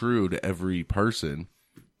specifically true to every person,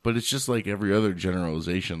 but it's just like every other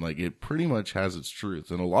generalization. Like, it pretty much has its truth.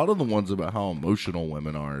 And a lot of the ones about how emotional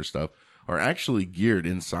women are and stuff are actually geared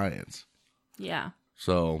in science. Yeah.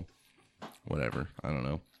 So, whatever. I don't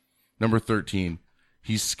know. Number 13,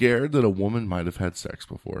 he's scared that a woman might have had sex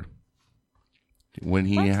before. When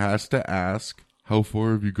he has to ask, how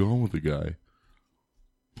far have you gone with a guy?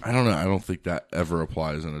 I don't know. I don't think that ever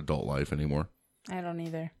applies in adult life anymore. I don't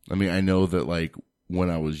either. I mean, I know that, like, when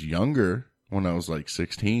I was younger, when I was, like,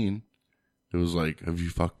 16, it was like, have you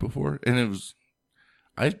fucked before? And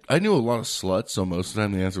I knew a lot of sluts, so most of the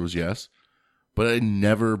time the answer was yes. But it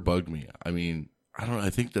never bugged me. I mean, I don't know. I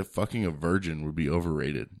think that fucking a virgin would be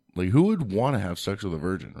overrated. Like, who would want to have sex with a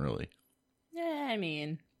virgin, really? Yeah, I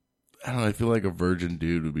mean, I don't know. I feel like a virgin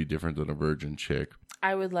dude would be different than a virgin chick.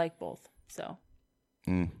 I would like both. So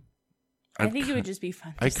I think it would just be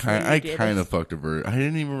fun. I kind of fucked a virgin. I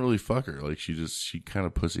didn't even really fuck her. Like, she kind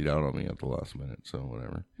of pussied out on me at the last minute. So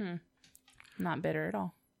whatever. Not bitter at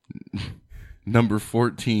all. Number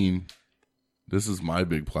 14. This is my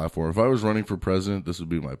big platform. If I was running for president, this would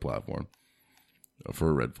be my platform for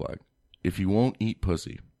a red flag. If you won't eat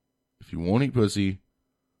pussy, won't eat pussy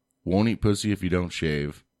if you don't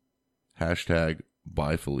shave. Hashtag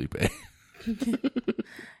bye Felipe.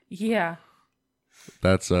 Yeah.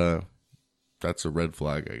 That's a red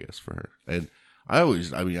flag, I guess, for her. And I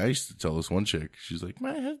used to tell this one chick, she's like,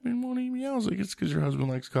 my husband won't eat me out. I was like, it's because your husband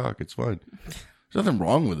likes cock. It's fine. There's nothing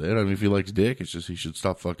wrong with it. I mean, if he likes dick, it's just he should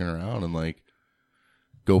stop fucking around and like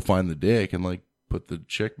go find the dick and like put the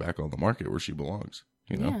chick back on the market where she belongs.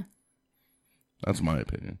 You know? Yeah. That's my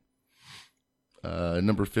opinion.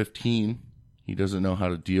 Number 15, he doesn't know how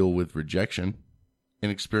to deal with rejection.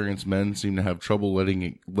 Inexperienced men seem to have trouble letting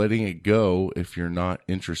it go if you're not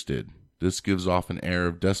interested. This gives off an air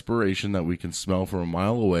of desperation that we can smell from a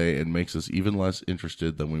mile away and makes us even less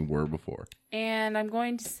interested than we were before. And I'm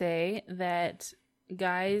going to say that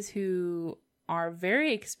guys who are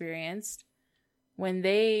very experienced, when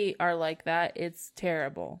they are like that, it's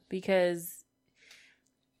terrible. Because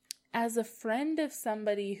as a friend of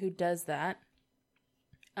somebody who does that,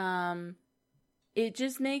 it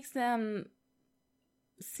just makes them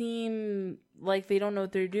seem like they don't know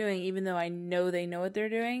what they're doing, even though I know they know what they're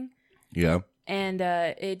doing. Yeah. And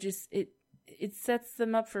it sets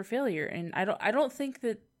them up for failure. And I don't think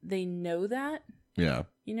that they know that. Yeah.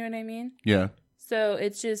 You know what I mean? Yeah. So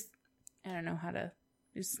it's just, I don't know how to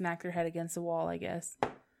just smack their head against the wall, I guess.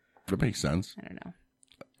 That makes sense. I don't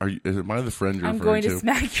know. Am I the friend you're I'm referring going to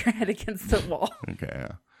smack your head against the wall. Okay,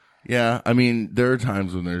 yeah. Yeah, I mean, there are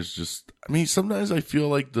times when there's just, I mean, sometimes I feel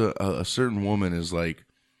like a certain woman is like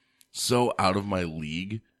so out of my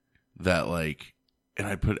league that like, and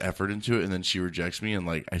I put effort into it and then she rejects me and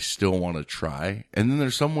like, I still want to try. And then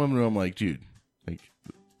there's some women where I'm like, dude, like,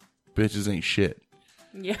 bitches ain't shit.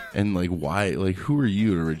 Yeah. And like, why, like, who are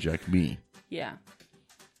you to reject me? Yeah.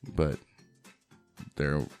 But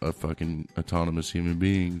they're a fucking autonomous human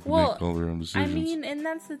being who make all their own decisions. I mean, and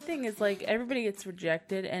that's the thing is like everybody gets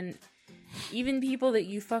rejected, and even people that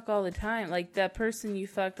you fuck all the time, like that person you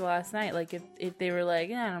fucked last night, like if they were like,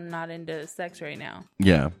 yeah, I'm not into sex right now.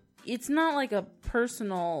 Yeah. It's not like a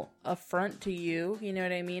personal affront to you. You know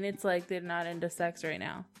what I mean? It's like they're not into sex right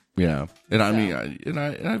now. Yeah. And I mean,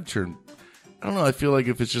 I've turned, I don't know. I feel like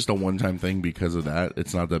if it's just a one-time thing because of that,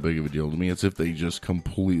 it's not that big of a deal to me. It's if they just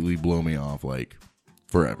completely blow me off, like,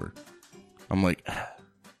 forever. I'm like,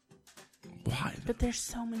 why? But there's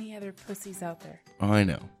so many other pussies out there. Oh, I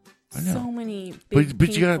know. So many big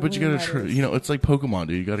but you gotta try, you know, it's like Pokemon,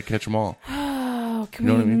 dude. You gotta catch them all. Oh, can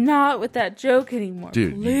you know we what I mean? not with that joke anymore,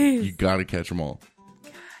 dude? Please. You gotta catch them all.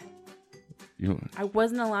 I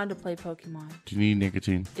wasn't allowed to play Pokemon. Do you need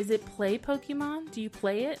nicotine? Is it play Pokemon? Do you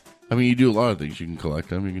play it? I mean, you do a lot of things. You can collect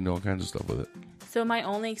them. You can do all kinds of stuff with it. So my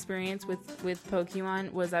only experience with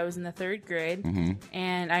Pokemon was I was in the 3rd grade. Mm-hmm.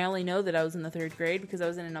 And I only know that I was in the 3rd grade because I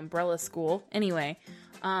was in an umbrella school. Anyway,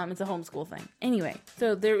 it's a homeschool thing. Anyway,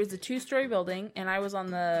 so there was a 2-story building, and I was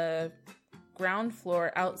on the ground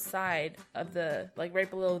floor outside of the, like,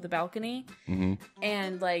 right below the balcony. Mm-hmm.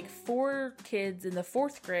 And, like, 4 kids in the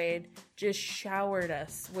 4th grade just showered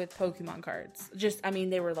us with Pokemon cards.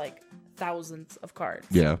 They were, like, thousands of cards.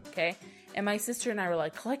 Yeah. Okay? And my sister and I were,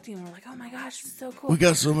 like, collecting them. We're like, oh, my gosh, this is so cool. We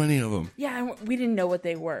got so many of them. Yeah, and we didn't know what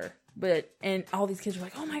they were. And all these kids were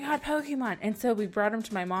like, oh, my God, Pokemon. And so we brought them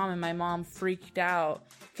to my mom, and my mom freaked out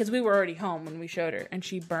because we were already home when we showed her, and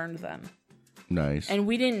she burned them. Nice. And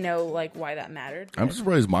we didn't know, like, why that mattered. I'm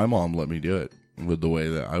surprised my mom let me do it with the way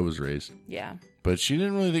that I was raised. Yeah. But she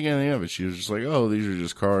didn't really think anything of it. She was just like, oh, these are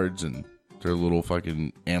just cards, and they're little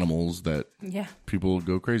fucking animals that people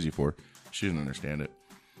go crazy for. She didn't understand it,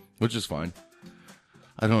 which is fine.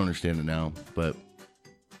 I don't understand it now, but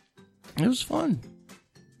it was fun.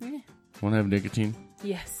 Yeah. Want to have nicotine?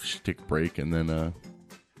 Yes. We should take a break, and then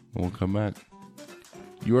we'll come back.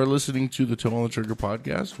 You are listening to the Toe on the Trigger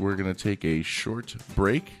podcast. We're going to take a short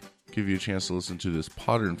break, give you a chance to listen to this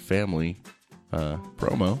Podern Family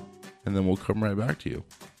promo, and then we'll come right back to you.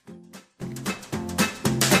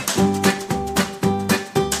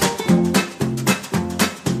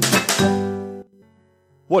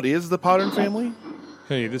 What is the Podern Family?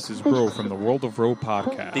 Hey, this is Bro from the World of Row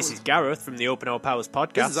podcast. This is Gareth from the Open All Powers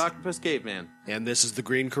podcast. This is Octopus Caveman. And this is the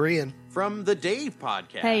Green Korean. From the Dave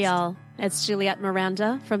podcast. Hey, y'all. It's Juliette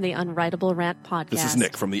Miranda from the Unwritable Rant podcast. This is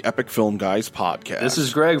Nick from the Epic Film Guys podcast. This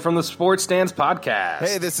is Greg from the Sports Stance podcast.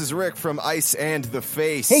 Hey, this is Rick from Ice and the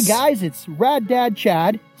Face. Hey, guys, it's Rad Dad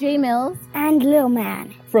Chad, J Mills, and Lil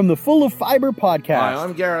Man from the Full of Fiber podcast. Hi,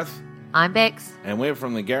 I'm Gareth. I'm Bex. And we're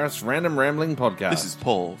from the Gareth's Random Rambling podcast. This is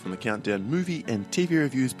Paul from the Countdown Movie and TV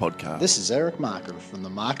Reviews podcast. This is Eric Mocker from the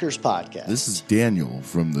Mockers podcast. This is Daniel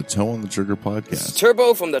from the Toe on the Trigger podcast. This is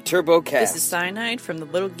Turbo from the Turbo Cast. This is Cyanide from the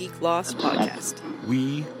Little Geek Lost podcast.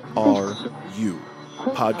 We are you,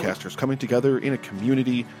 podcasters coming together in a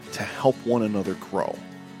community to help one another grow.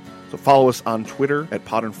 So follow us on Twitter at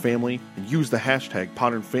Podern Family and use the hashtag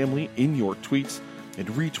Podern Family in your tweets and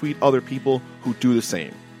retweet other people who do the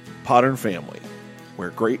same. Podern Family,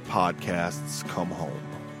 where great podcasts come home.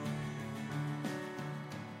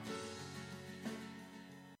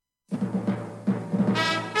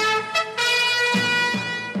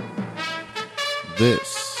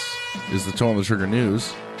 This is the Toe on the Trigger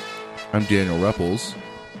News. I'm Daniel Repples.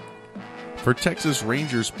 For Texas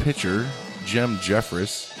Rangers pitcher Jem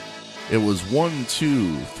Jeffress, it was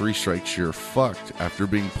 1-2, 3 strikes you're fucked after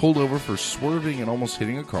being pulled over for swerving and almost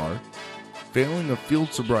hitting a car, failing a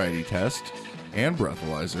field sobriety test and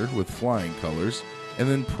breathalyzer with flying colors, and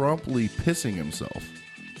then promptly pissing himself.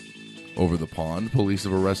 Over the pond, police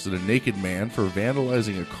have arrested a naked man for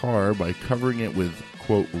vandalizing a car by covering it with,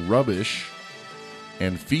 quote, rubbish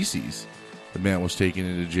and feces. The man was taken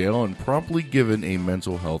into jail and promptly given a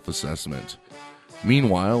mental health assessment.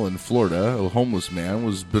 Meanwhile, in Florida, a homeless man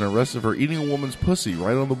was been arrested for eating a woman's pussy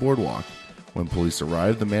right on the boardwalk. When police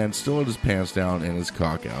arrived, the man still had his pants down and his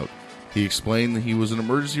cock out. He explained that he was an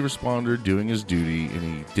emergency responder doing his duty and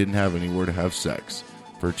he didn't have anywhere to have sex.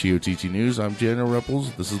 For TOTT News, I'm Daniel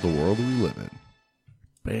Repples. This is the world we live in.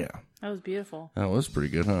 Bam. That was beautiful. That was pretty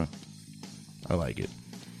good, huh? I like it.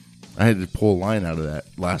 I had to pull a line out of that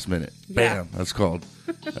last minute. Bam. Yeah. That's called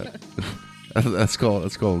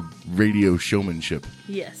that's called radio showmanship.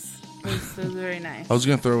 Yes. That was very nice. I was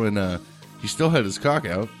gonna throw in he still had his cock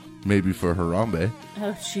out, maybe for Harambe.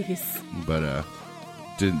 Oh jeez. But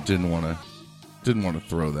didn't want to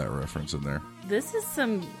throw that reference in there. This is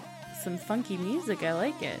some funky music. I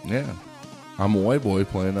like it. Yeah. I'm a white boy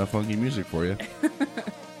playing that funky music for you.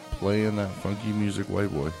 Playing that funky music,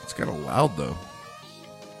 white boy. It's kind of loud though.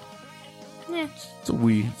 Yeah. It's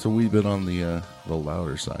a wee bit on the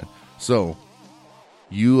louder side. So,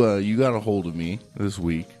 you got a hold of me this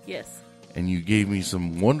week. Yes. And you gave me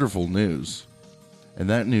some wonderful news. And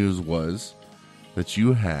that news was that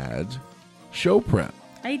you had show prep.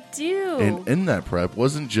 I do. And in that prep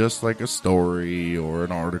wasn't just like a story or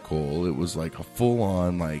an article. It was like a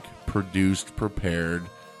full-on, like, produced, prepared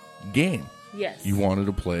game. Yes. You want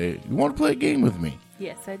to play a game with me.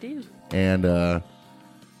 Yes, I do. And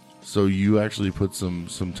so you actually put some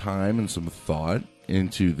time and some thought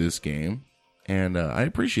into this game, and I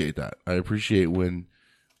appreciate that. I appreciate when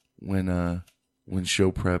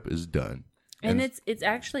show prep is done. And it's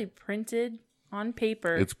actually printed on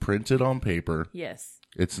paper. It's printed on paper. Yes.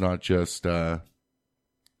 It's not just written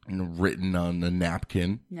on a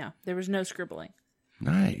napkin. No, there was no scribbling.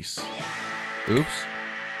 Nice. Oops.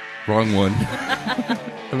 Wrong one.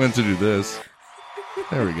 I meant to do this.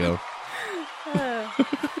 There we go.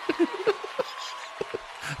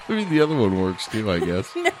 I mean, the other one works too, I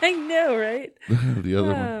guess. I know, right? The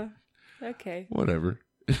other one. Okay. Whatever.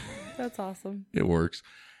 That's awesome. It works.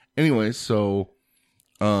 Anyway, so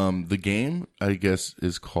the game, I guess,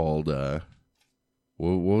 is called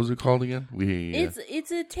what was it called again?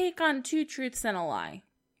 It's a take on Two Truths and a Lie.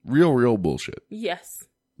 Real bullshit. Yes.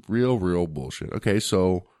 Real bullshit. Okay,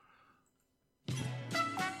 so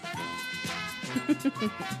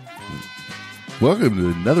welcome to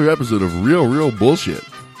another episode of Real Bullshit.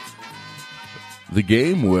 The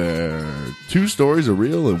game where 2 stories are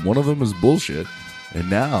real and one of them is bullshit. And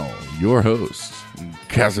now, your host,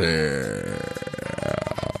 Cassie.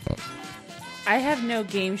 I have no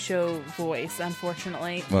game show voice,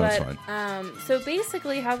 unfortunately. Well, that's fine. So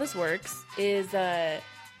basically how this works is I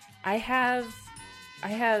have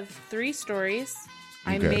 3 stories.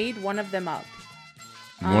 I made one of them up.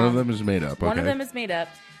 One of them is made up. Okay. One of them is made up.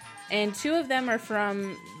 And 2 of them are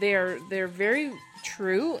from, they're very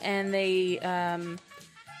true, and they,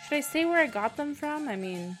 should I say where I got them from? I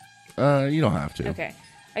mean... you don't have to. Okay.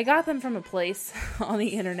 I got them from a place on the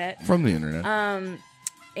internet. From the internet.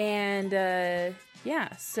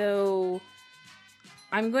 Yeah, so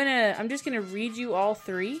I'm just gonna read you all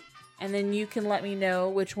 3, and then you can let me know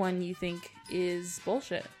which one you think is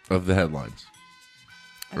bullshit. Of the headlines.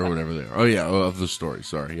 Or whatever they are. Oh, yeah, of the story.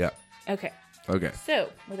 Sorry, yeah. Okay. Okay. So,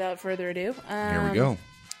 without further ado. Here we go.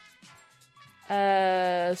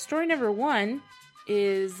 Story number 1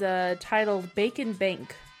 is titled Bacon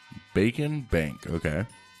Bank. Bacon Bank, okay.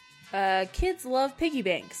 Kids love piggy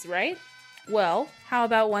banks, right? Well, how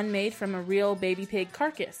about one made from a real baby pig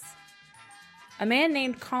carcass? A man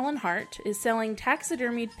named Colin Hart is selling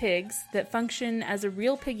taxidermied pigs that function as a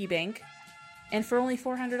real piggy bank, and for only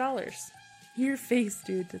 $400. Your face,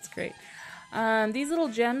 dude, that's great. These little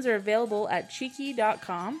gems are available at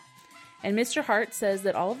cheeky.com, and Mr. Hart says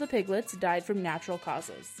that all of the piglets died from natural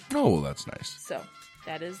causes. Oh, well, that's nice. So,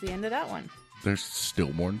 that is the end of that one. They're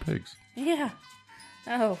stillborn pigs. Yeah.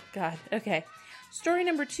 Oh, God. Okay. Story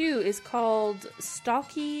number 2 is called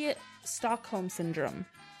Stalky Stockholm Syndrome.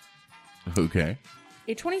 Okay.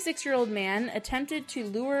 A 26-year-old man attempted to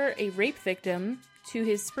lure a rape victim to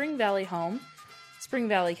his Spring Valley home, Spring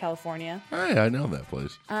Valley, California. Hey, I know that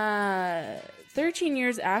place. 13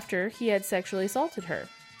 years after he had sexually assaulted her.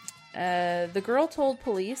 The girl told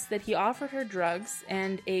police that he offered her drugs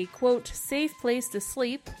and a, quote, safe place to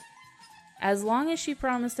sleep as long as she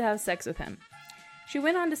promised to have sex with him. She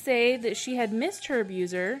went on to say that she had missed her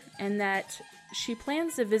abuser and that she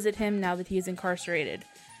plans to visit him now that he is incarcerated.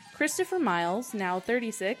 Christopher Miles, now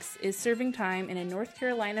 36, is serving time in a North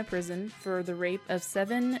Carolina prison for the rape of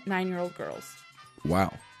 7 9-year-old girls.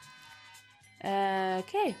 Wow.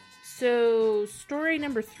 Okay, so story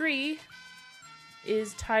number 3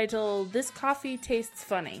 is titled This Coffee Tastes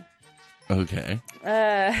Funny. Okay.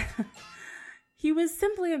 He was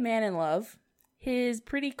simply a man in love. His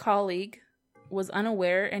pretty colleague was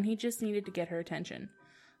unaware and he just needed to get her attention.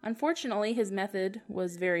 Unfortunately, his method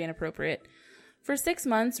was very inappropriate. For 6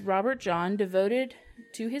 months, Robert John, devoted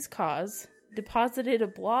to his cause, deposited a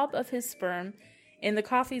blob of his sperm in the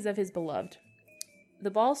coffees of his beloved. The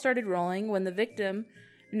ball started rolling when the victim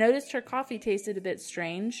noticed her coffee tasted a bit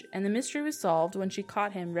strange, and the mystery was solved when she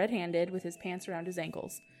caught him red-handed with his pants around his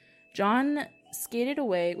ankles. John skated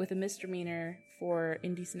away with a misdemeanor for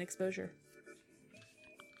indecent exposure.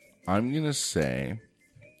 I'm going to say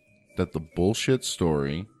that the bullshit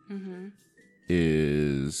story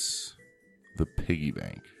is the piggy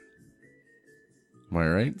bank. Am I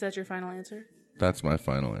right? Is that your final answer? That's my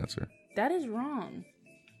final answer. That is wrong.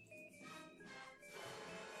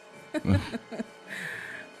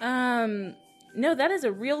 No, that is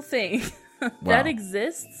a real thing. That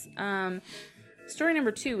exists. Story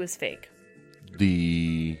number 2 is fake.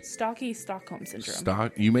 The Stalky Stockholm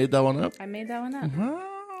Syndrome. You made that one up? I made that one up. I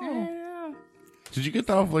know. Did you get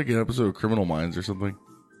that off like an episode of Criminal Minds or something?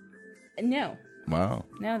 No. Wow.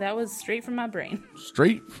 No, that was straight from my brain.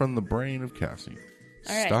 Straight from the brain of Cassie.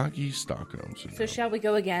 All right. Stocky Stockholm Syndrome. So shall we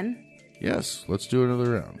go again? Yes, let's do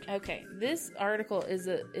another round. Okay, this article is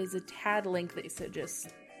a tad lengthy, so just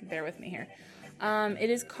bear with me here. It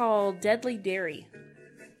is called Deadly Dairy.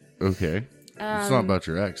 Okay. It's not about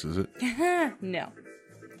your ex, is it? No.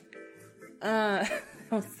 That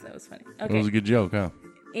was funny. Okay. That was a good joke, huh?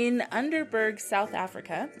 In Underberg, South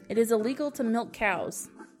Africa, it is illegal to milk cows.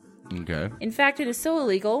 Okay. In fact, it is so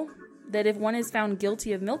illegal that if one is found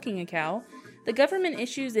guilty of milking a cow, the government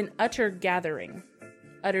issues an utter gathering.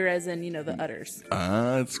 Utter as in, the udders.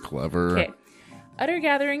 It's clever. Okay. Utter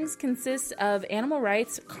gatherings consist of animal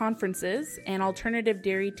rights conferences and alternative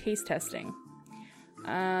dairy taste testing.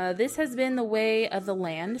 This has been the way of the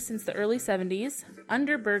land since the early 70s.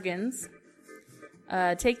 Underbergens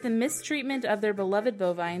take the mistreatment of their beloved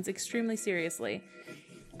bovines extremely seriously.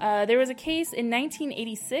 There was a case in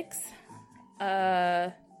 1986.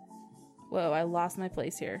 Whoa, I lost my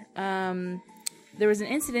place here. There was an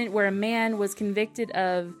incident where a man was convicted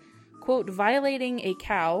of, quote, violating a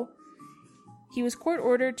cow. He was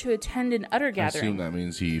court-ordered to attend an udder gathering. I assume that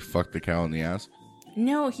means he fucked the cow in the ass?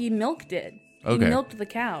 No, he milked it. Okay. He milked the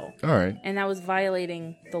cow. All right. And that was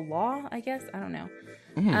violating the law, I guess? I don't know.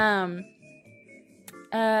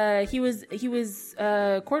 He was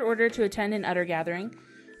court-ordered to attend an udder gathering.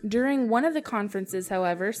 During one of the conferences,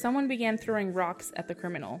 however, someone began throwing rocks at the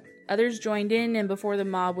criminal. Others joined in, and before the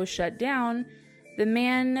mob was shut down, the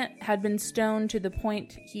man had been stoned to the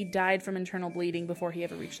point he died from internal bleeding before he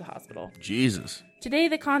ever reached the hospital. Jesus. Today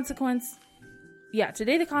the consequences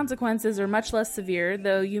are much less severe,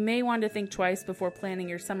 though you may want to think twice before planning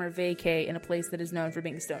your summer vacay in a place that is known for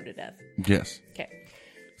being stoned to death. Yes. Okay.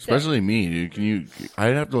 Especially me, dude.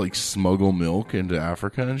 I'd have to smuggle milk into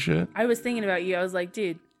Africa and shit. I was thinking about you. I was like,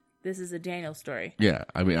 dude, this is a Daniel story. Yeah.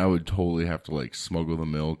 I mean, I would totally have to smuggle the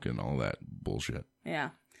milk and all that bullshit. Yeah.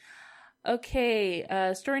 Okay,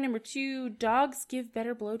 story number 2, dogs give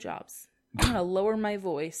better blowjobs. I'm going to lower my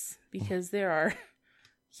voice because there are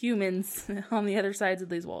humans on the other sides of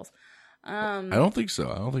these walls. I don't think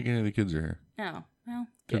so. I don't think any of the kids are here. Oh, well,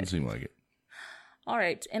 Doesn't seem like it. All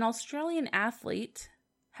right. An Australian athlete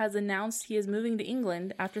has announced he is moving to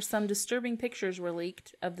England after some disturbing pictures were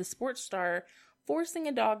leaked of the sports star forcing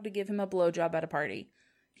a dog to give him a blowjob at a party.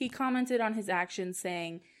 He commented on his actions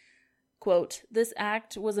saying, quote, "This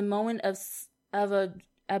act was a moment of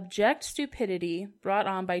abject stupidity brought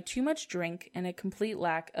on by too much drink and a complete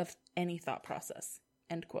lack of any thought process."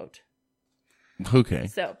 End quote. Okay.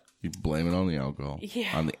 So you blame it on the alcohol.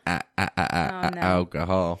 Yeah. On the no.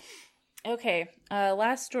 alcohol. Okay.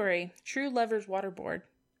 Last story. True lovers waterboard.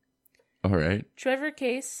 All right. Trevor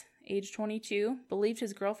Case, age 22, believed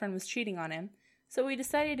his girlfriend was cheating on him, so he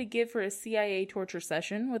decided to give her a CIA torture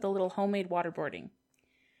session with a little homemade waterboarding.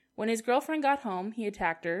 When his girlfriend got home, he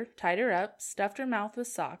attacked her, tied her up, stuffed her mouth with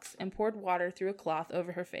socks, and poured water through a cloth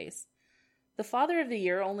over her face. The father of the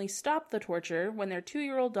year only stopped the torture when their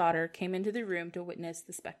 2-year-old daughter came into the room to witness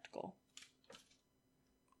the spectacle.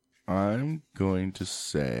 I'm going to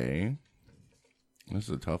say... This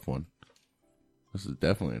is a tough one. This is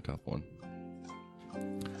definitely a tough one.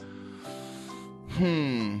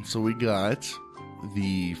 So we got...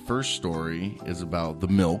 The first story is about the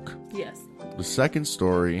milk. Yes. The second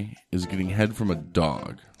story is getting head from a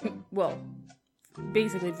dog. Well,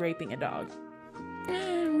 basically raping a dog.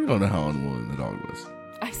 We don't know how unwilling the dog was.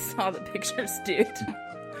 I saw the pictures, dude.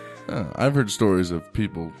 I've heard stories of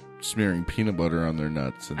people smearing peanut butter on their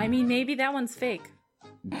nuts. And... I mean, maybe that one's fake.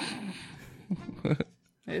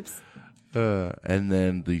 Oops. And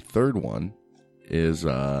then the third one is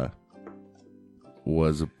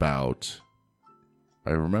was about...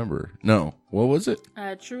 I remember. No. What was it?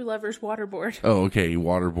 True lovers waterboard. Oh, okay. He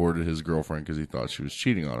waterboarded his girlfriend because he thought she was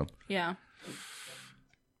cheating on him. Yeah.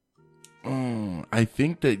 I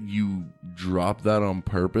think that you drop that on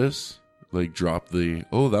purpose. Like, drop the,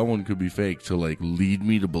 that one could be fake, to, like, lead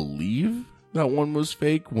me to believe that one was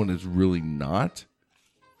fake when it's really not.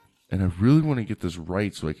 And I really want to get this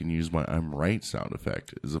right so I can use my I'm right sound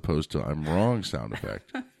effect as opposed to I'm wrong sound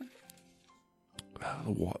effect.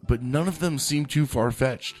 But none of them seem too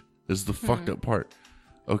far-fetched is the fucked up part.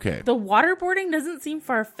 Okay. The waterboarding doesn't seem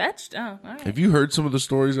far-fetched? Oh, all right. Have you heard some of the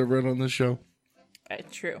stories I've read on this show?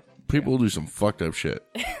 True. People do some fucked up shit.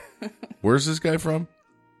 Where's this guy from?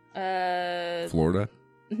 Florida?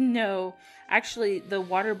 No. Actually, the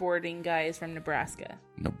waterboarding guy is from Nebraska.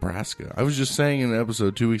 Nebraska? I was just saying in an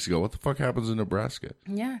episode 2 weeks ago, what the fuck happens in Nebraska?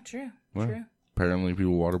 Yeah, true. Well, true. Apparently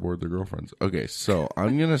people waterboard their girlfriends. Okay, so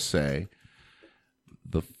I'm going to say...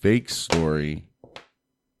 The fake story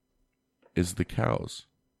is the cows.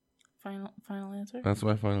 Final answer? That's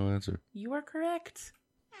my final answer. You are correct.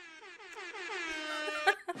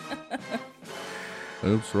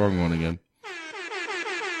 Oops, wrong one again.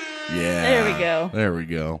 Yeah. There we go. There we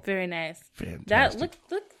go. Very nice. Fantastic.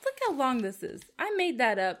 Look how long this is. I made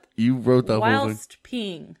that up. You wrote that whilst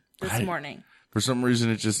peeing this morning. For some reason,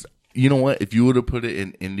 it just... You know what? If you would have put it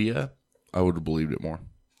in India, I would have believed it more.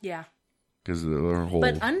 Yeah. Because their whole...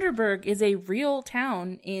 But Underberg is a real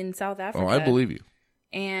town in South Africa. Oh, I believe you.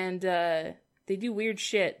 And they do weird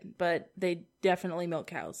shit, but they definitely milk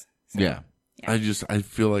cows. So, yeah. I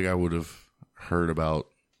feel like I would have heard about...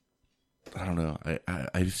 I don't know.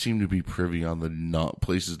 I seem to be privy on the not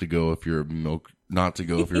places to go if you're a milk... Not to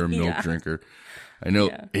go if you're a milk drinker. I know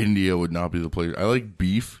India would not be the place. I like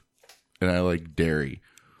beef and I like dairy.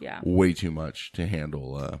 Yeah. Way too much to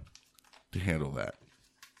handle that.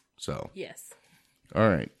 So. Yes. All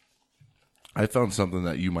right. I found something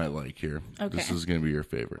that you might like here. Okay. This is going to be your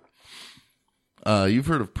favorite. You've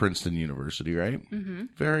heard of Princeton University, right? Mm-hmm.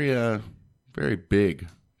 Very big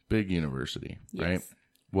university, yes. Right?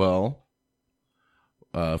 Well,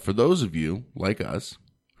 for those of you, like us,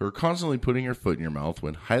 who are constantly putting your foot in your mouth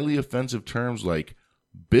when highly offensive terms like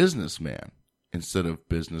businessman instead of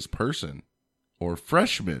business person or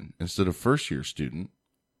freshman instead of first-year student,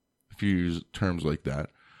 if you use terms like that,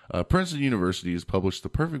 Princeton University has published the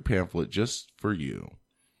perfect pamphlet just for you.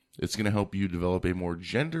 It's going to help you develop a more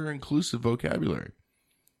gender-inclusive vocabulary.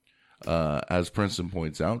 As Princeton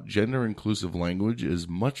points out, gender-inclusive language is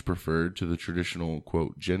much preferred to the traditional,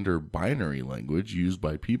 quote, gender-binary language used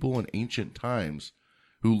by people in ancient times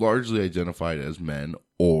who largely identified as men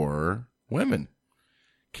or women.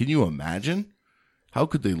 Can you imagine? How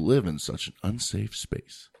could they live in such an unsafe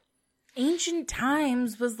space? Ancient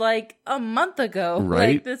times was like a month ago.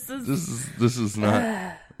 Right? Like, this is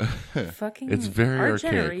not... fucking it's very our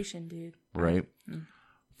archaic, generation, dude. Right?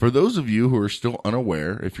 For those of you who are still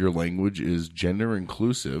unaware if your language is gender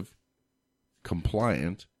inclusive,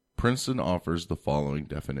 compliant, Princeton offers the following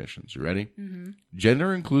definitions. You ready? Mm-hmm.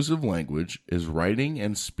 Gender-inclusive language is writing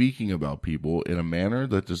and speaking about people in a manner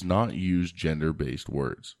that does not use gender-based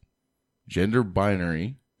words. Gender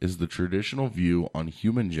binary is the traditional view on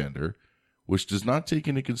human gender, which does not take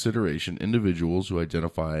into consideration individuals who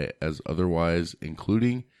identify as otherwise,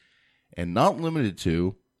 including and not limited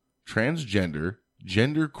to transgender,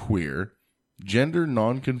 genderqueer, gender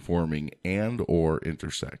nonconforming, and or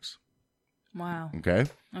intersex. Wow. Okay?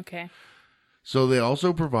 Okay. So they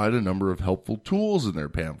also provide a number of helpful tools in their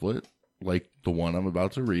pamphlet, like the one I'm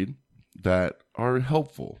about to read, that are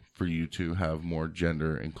helpful for you to have more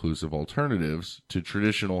gender-inclusive alternatives to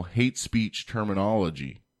traditional hate speech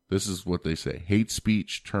terminology. This is what they say. Hate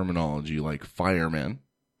speech terminology like fireman,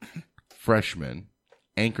 freshman,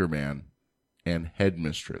 anchorman, and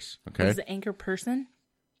headmistress. Okay? What is the anchor person?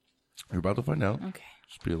 You're about to find out. Okay.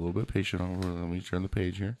 Just be a little bit patient. Let me turn the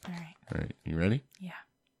page here. All right. All right. You ready? Yeah.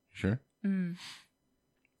 Sure? Mm.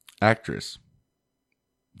 Actress.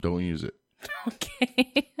 Don't use it.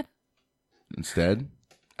 Okay. Instead,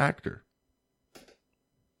 actor.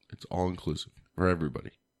 It's all inclusive for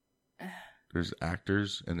everybody. There's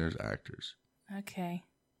actors and there's actors. Okay.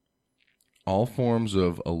 All forms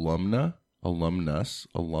of alumna, alumnus,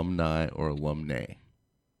 alumni, or alumnae.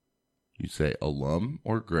 You say alum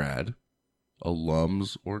or grad,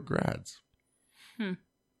 alums or grads.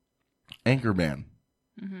 Anchorman.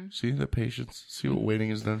 Mm-hmm. See the patience? See what waiting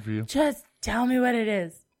has done for you? Just tell me what it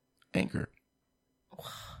is. Anchor.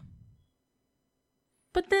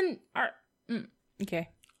 But then, okay.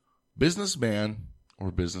 Businessman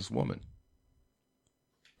or businesswoman.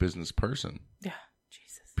 Business person. Yeah,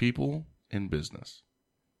 Jesus. People in business.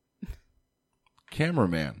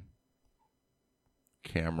 Cameraman.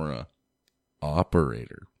 Camera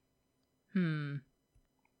operator.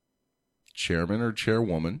 Chairman or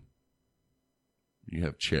chairwoman. You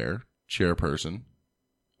have chair, chairperson,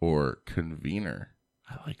 or convener.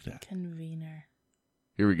 I like that. Convener.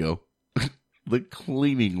 Here we go. The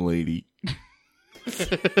cleaning lady.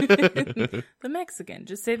 The Mexican.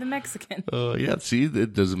 Just say the Mexican. Yeah, see,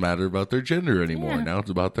 it doesn't matter about their gender anymore. Yeah. Now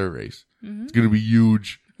it's about their race. Mm-hmm. It's going to be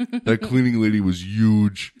huge. That cleaning lady was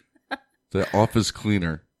huge. The office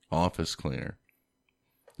cleaner. Office cleaner.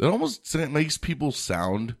 It almost makes people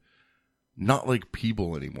sound not like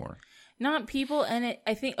people anymore. Not people, and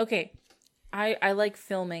I think, okay, I like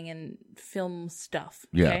filming and film stuff.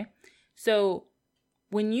 Yeah. Okay? So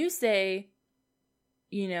when you say,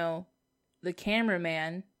 the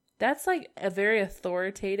cameraman, that's like a very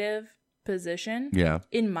authoritative position. Yeah.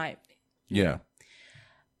 In my Yeah.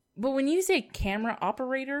 But when you say camera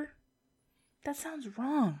operator, that sounds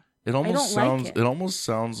wrong. It almost I don't sounds like it almost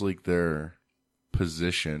sounds like their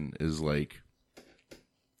position is like,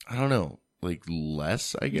 I don't know, like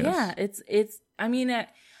less, I guess. Yeah, it's I mean,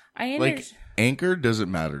 I like anchor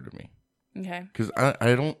doesn't matter to me. Okay. Cuz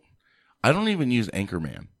I don't even use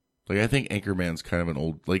anchorman. Like I think anchorman's kind of an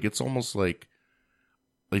old, like it's almost like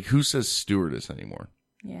who says stewardess anymore?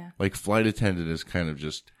 Yeah. Like flight attendant has kind of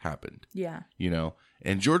just happened. Yeah.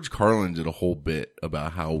 And George Carlin did a whole bit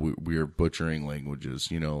about how we are butchering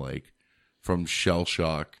languages, like from shell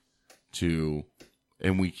shock to,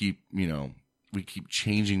 and we keep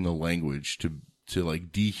changing the language to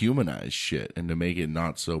like dehumanize shit and to make it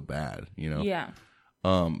not so bad, Yeah.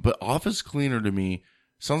 But office cleaner to me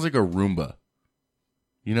sounds like a Roomba,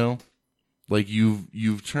 like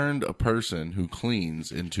you've turned a person who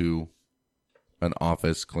cleans into an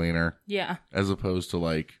office cleaner. Yeah. As opposed to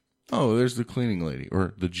like, oh, there's the cleaning lady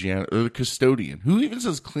or the janitor or the custodian. Who even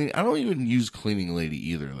says clean? I don't even use cleaning lady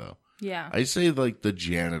either, though. Yeah. I say like the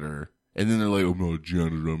janitor, and then they're like, I'm not a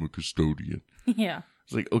janitor, I'm a custodian. Yeah.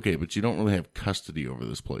 It's like, okay, but you don't really have custody over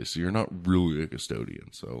this place, so you're not really a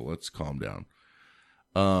custodian. So let's calm down.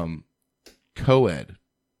 Co-ed.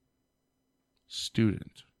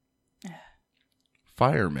 Student.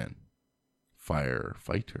 Fireman.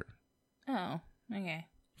 Firefighter. Oh, okay.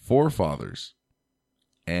 Forefathers.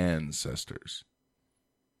 Ancestors.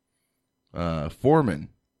 Foreman.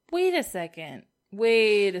 Wait a second.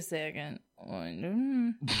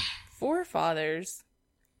 Forefathers.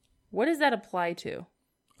 What does that apply to?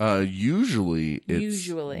 Usually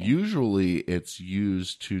it's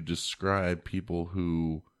used to describe people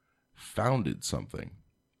who founded something.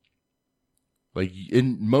 Like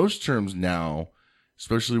in most terms now,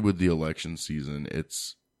 especially with the election season,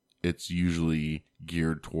 it's usually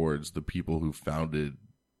geared towards the people who founded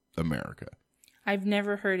America. I've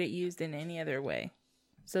never heard it used in any other way.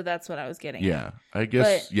 So that's what I was getting at. I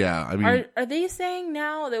guess, but yeah. I mean, are they saying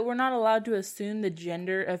now that we're not allowed to assume the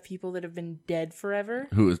gender of people that have been dead forever?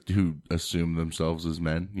 Who assume themselves as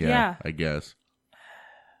men? Yeah. I guess.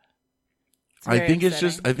 I think it's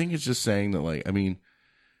just saying that, like, I mean,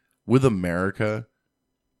 with America,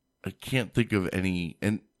 I can't think of any,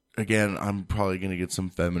 and again, I'm probably going to get some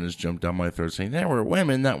feminists jump down my throat saying there were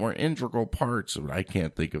women that were integral parts, but I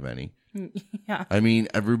can't think of any. Yeah. I mean,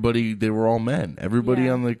 they were all men. Everybody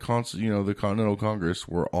on the the Continental Congress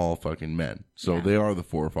were all fucking men. So they are the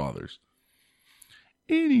forefathers.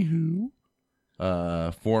 Anywho,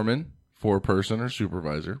 foreman, foreperson, or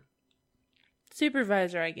supervisor.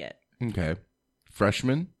 Supervisor, I get. Okay.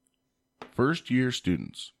 Freshman, first year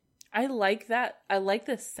students. I like that. I like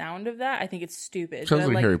the sound of that. I think it's stupid. Sounds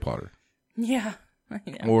like Harry Potter. Yeah, I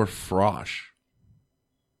know. Or frosh.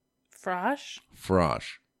 Frosh?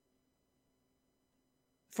 Frosh.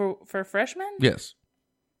 For freshmen? Yes.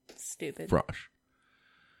 Stupid. Frosh.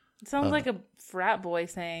 It sounds like a frat boy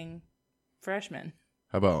saying freshman.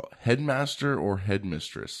 How about headmaster or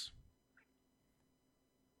headmistress?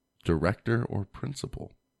 Director or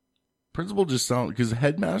principal? Principal just sounds, because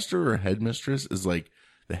headmaster or headmistress is like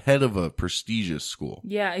the head of a prestigious school.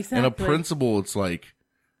 Yeah, exactly. And a principal, it's like,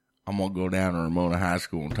 I'm going to go down to Ramona High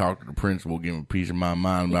School and talk to the principal, give him a piece of my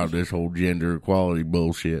mind about this whole gender equality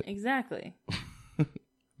bullshit. Exactly.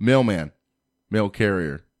 Mailman, mail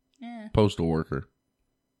carrier, Yeah. postal worker.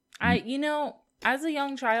 As a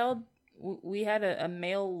young child, we had a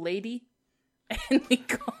mail lady, and we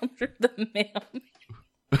called her the mailman.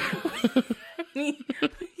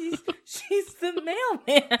 She's the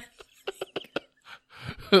mailman.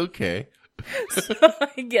 Okay. So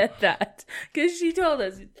I get that. Because she told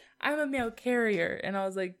us, I'm a mail carrier. And I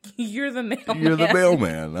was like, you're the mailman. You're the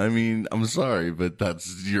mailman. I mean, I'm sorry, but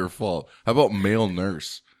that's your fault. How about mail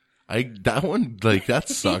nurse? That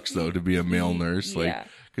sucks, though, to be a mail nurse. Like,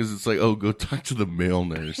 because it's like, oh, go talk to the mail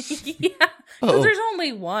nurse. Yeah. Because there's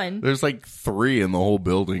only one. There's like 3 in the whole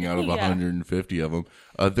building out of 150 of them.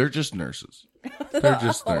 They're just nurses. They're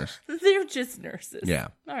just nurses. They're just nurses. Yeah.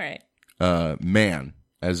 All right. Man,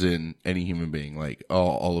 as in any human being, like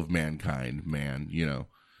all of mankind, man,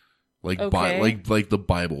 like like the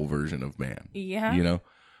Bible version of man. Yeah.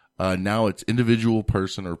 Now it's individual,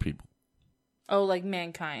 person, or people. Oh, like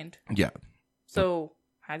mankind. Yeah. So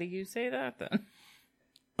how do you say that then?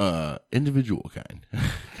 Individual kind.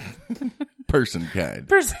 Person kind.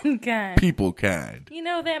 Person kind. People kind.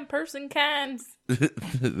 Them person kinds.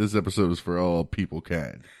 This episode is for all people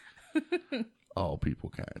kind. All people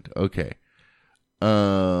kind. Okay.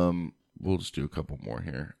 We'll just do a couple more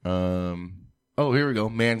here. Here we go.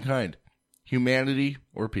 Mankind. Humanity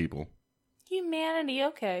or people? Humanity,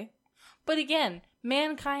 okay. But again,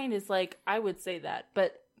 mankind is like, I would say that,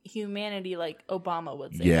 but humanity, like Obama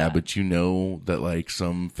would say that. Yeah, but that like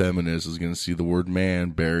some feminist is going to see the word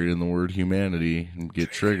man buried in the word humanity and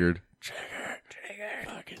get triggered. Trigger.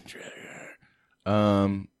 Fucking trigger.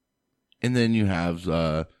 And then you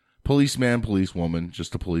have policeman, policewoman,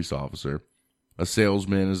 just a police officer. A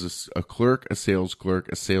salesman is a clerk, a sales clerk,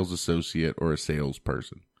 a sales associate, or a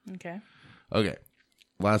salesperson. Okay.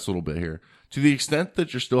 Last little bit here. To the extent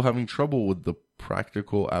that you're still having trouble with the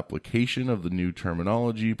practical application of the new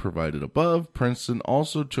terminology provided above, Princeton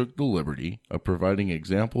also took the liberty of providing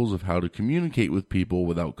examples of how to communicate with people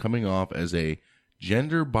without coming off as a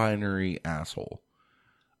gender binary asshole.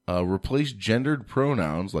 Replace gendered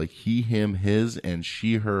pronouns like he, him, his, and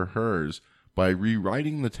she, her, hers by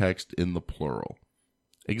rewriting the text in the plural.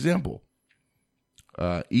 Example.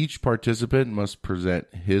 Each participant must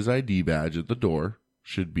present his ID badge at the door.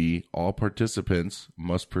 Should be all participants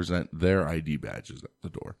must present their ID badges at the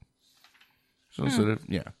door. So instead of,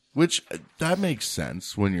 which that makes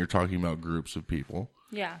sense when you're talking about groups of people.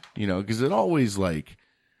 Yeah. Because it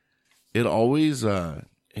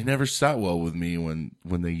never sat well with me when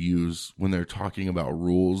they're talking about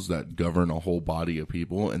rules that govern a whole body of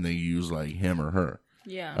people and they use like him or her.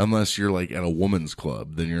 Yeah. Unless you're like at a woman's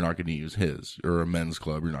club, then you're not going to use his, or a men's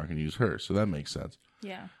club, you're not going to use her. So that makes sense.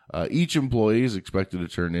 Yeah. Each employee is expected to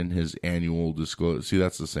turn in his annual disclosure. See,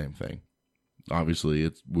 that's the same thing. Obviously,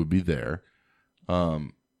 it would be there. So,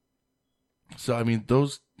 I mean,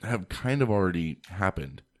 those have kind of already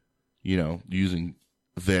happened, using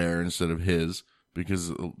their instead of his,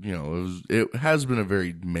 because, it has been a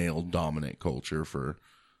very male-dominant culture for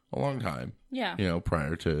a long time. Yeah.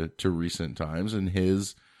 Prior to recent times, and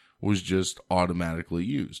his was just automatically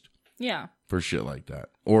used. Yeah. For shit like that.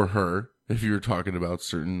 Or her. If you're talking about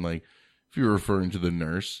certain, like, if you're referring to the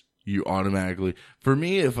nurse, you automatically, for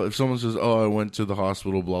me, if someone says, oh, I went to the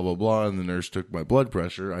hospital, blah, blah, blah, and the nurse took my blood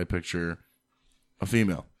pressure, I picture a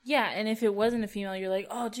female. Yeah, and if it wasn't a female, you're like,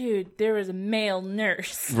 oh, dude, there was a male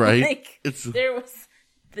nurse. Right?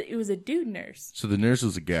 It was a dude nurse. So the nurse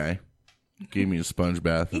was a guy. Gave me a sponge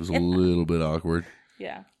bath. It was a little bit awkward.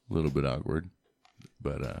 Yeah. A little bit awkward.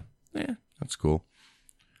 But, yeah, that's cool.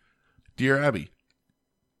 Dear Abby,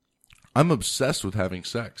 I'm obsessed with having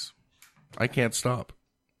sex. I can't stop.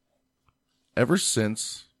 Ever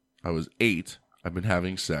since I was 8, I've been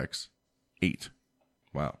having sex. 8.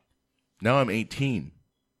 Wow. Now I'm 18.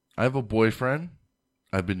 I have a boyfriend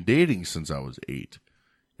I've been dating since I was 8,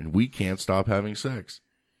 and we can't stop having sex.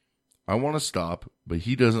 I want to stop, but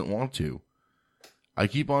he doesn't want to. I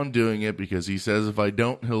keep on doing it because he says if I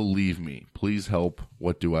don't, he'll leave me. Please help.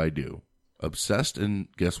 What do I do? Obsessed in,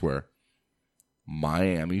 guess where?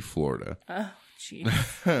 Miami, Florida. Oh,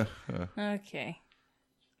 jeez. Okay.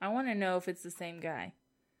 I want to know if it's the same guy.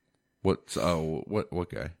 What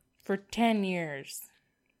guy? For 10 years.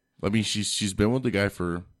 I mean, she's been with the guy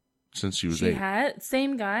since she was 8.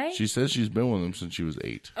 Same guy? She says she's been with him since she was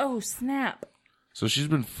 8. Oh, snap. So she's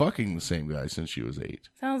been fucking the same guy since she was 8.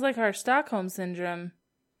 Sounds like our Stockholm syndrome.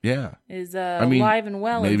 Yeah. Is alive and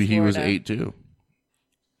well maybe in Florida. He was 8 too.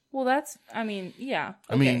 Well, yeah. Okay.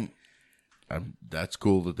 I mean, that's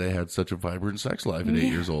cool that they had such a vibrant sex life at 8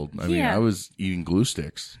 years old. I mean, I was eating glue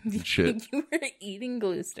sticks and shit. You were eating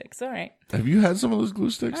glue sticks. All right. Have you had some of those glue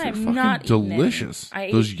sticks? They're fucking delicious.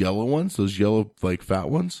 Those yellow ones, those yellow, like, fat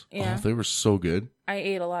ones. Yeah. Oh, they were so good. I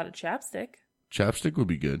ate a lot of chapstick. Chapstick would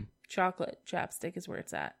be good. Chocolate chapstick is where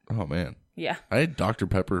it's at. Oh, man. Yeah. I had Dr.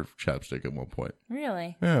 Pepper chapstick at one point.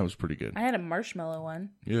 Really? Yeah, it was pretty good. I had a marshmallow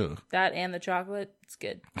one. Yeah. That and the chocolate, it's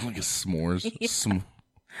good. Like a s'mores. Yeah.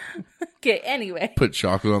 Okay, anyway. Put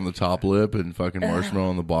chocolate on the top lip and fucking marshmallow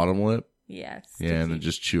on the bottom lip. Yes. Yeah, and then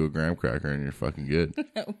just chew a graham cracker and you're fucking good.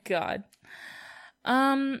 Oh, God.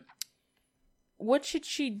 What should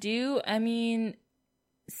she do? I mean,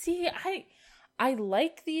 see, I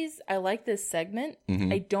like these. I like this segment.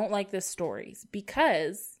 Mm-hmm. I don't like the stories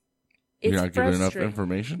because it's You're not giving enough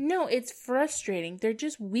information? No, it's frustrating. They're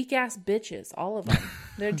just weak ass bitches, all of them.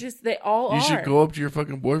 They all are. You should go up to your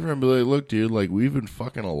fucking boyfriend and be like, look, dude, like, we've been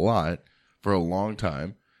fucking a lot for a long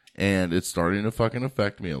time, and it's starting to fucking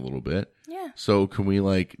affect me a little bit. Yeah. So can we,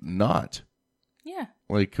 like, not? Yeah.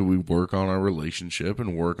 Like, can we work on our relationship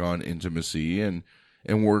and work on intimacy and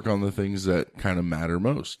work on the things that kind of matter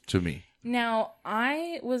most to me? Now,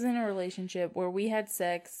 I was in a relationship where we had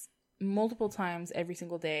sex multiple times every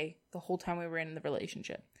single day the whole time we were in the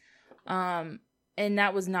relationship. And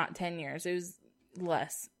that was not 10 years. It was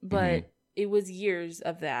less. But it was years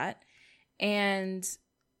of that. And,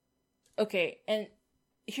 okay, and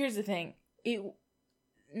here's the thing. It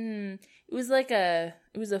was like a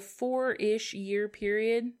 4-ish year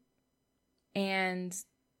period. And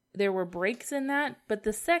there were breaks in that, but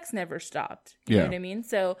the sex never stopped. You know what I mean?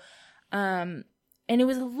 So, and it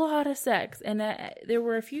was a lot of sex, and there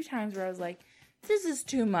were a few times where I was like, "This is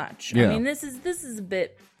too much." Yeah. I mean, this is a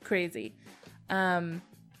bit crazy. And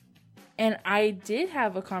I did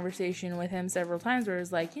have a conversation with him several times where it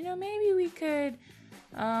was like, maybe we could,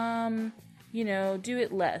 do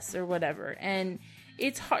it less or whatever. And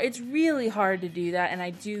it's hard. It's really hard to do that, and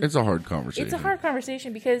It's a hard conversation. It's a hard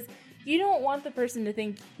conversation because you don't want the person to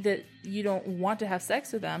think that you don't want to have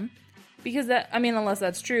sex with them. Because unless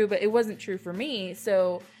that's true, but it wasn't true for me.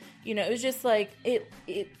 So, it was just like, it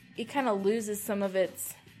kind of loses some of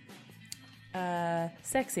its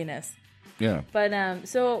sexiness. Yeah. But,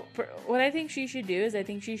 so what I think she should do is I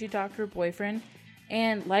think she should talk to her boyfriend.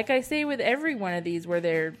 And like I say with every one of these where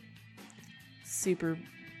they're super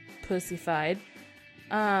pussified,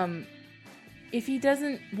 if he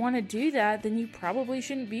doesn't want to do that, then you probably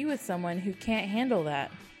shouldn't be with someone who can't handle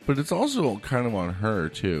that. But it's also kind of on her,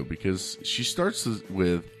 too, because she starts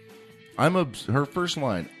with, her first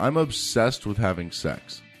line, I'm obsessed with having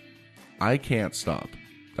sex. I can't stop.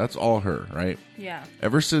 That's all her, right? Yeah.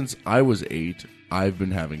 Ever since I was 8, I've been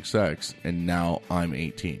having sex, and now I'm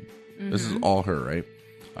 18. Mm-hmm. This is all her, right?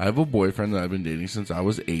 I have a boyfriend that I've been dating since I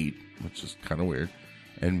was 8, which is kind of weird,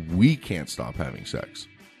 and we can't stop having sex.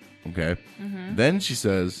 Okay? Mm-hmm. Then she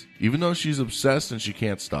says, even though she's obsessed and she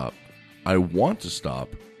can't stop, I want to stop,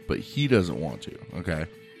 but he doesn't want to, okay?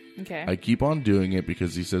 Okay. I keep on doing it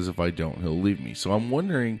because he says if I don't, he'll leave me. So I'm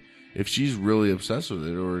wondering if she's really obsessed with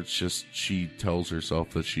it or it's just she tells herself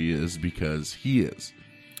that she is because he is.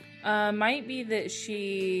 Might be that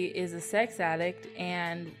she is a sex addict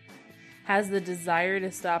and has the desire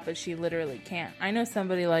to stop, but she literally can't. I know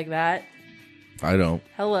somebody like that. I don't.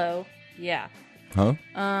 Hello. Yeah. Huh?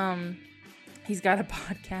 He's got a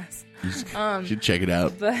podcast. You should check it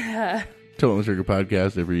out. But Total on the Trigger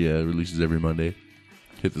podcast releases every Monday.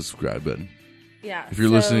 Hit the subscribe button. Yeah. If you're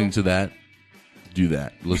listening to that, do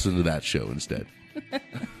that. Listen to that show instead.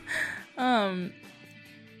 That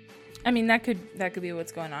could be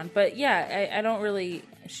what's going on. But yeah, I don't really.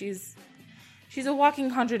 She's She's a walking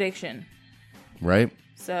contradiction. Right?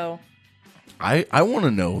 So. I want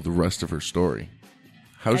to know the rest of her story.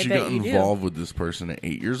 How she got involved with this person at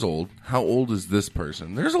 8 years old. How old is this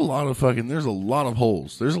person? There's a lot of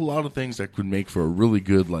holes. There's a lot of things that could make for a really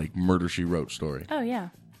good, like, Murder, She Wrote story. Oh, yeah.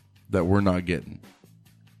 That we're not getting.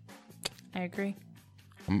 I agree.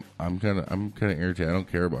 I'm kind of irritated. I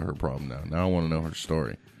don't care about her problem now. Now I want to know her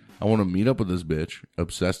story. I want to meet up with this bitch,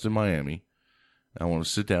 obsessed in Miami. I want to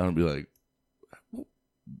sit down and be like,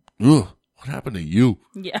 ugh, what happened to you?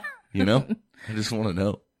 Yeah. You know? I just want to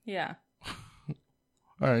know. Yeah.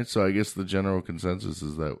 All right, so I guess the general consensus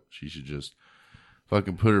is that she should just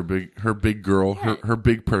fucking put her big girl, her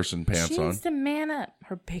big person pants on. She needs to man up.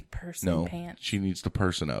 Her big person pants. She needs to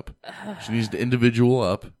person up. She needs to individual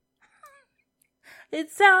up.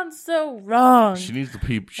 It sounds so wrong. She needs to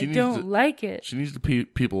I don't like it. She needs to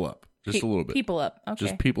people up just a little bit. People up. Okay.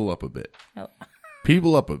 Just people up a bit. Oh.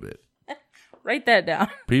 People up a bit. Write that down.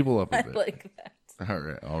 People up a bit. I like that. All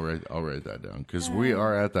right, I'll write that down because we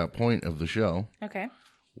are at that point of the show. Okay.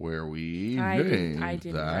 Where we I didn't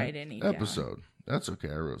that write any episode. Down. That's okay.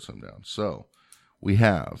 I wrote some down. So we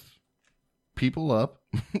have people up.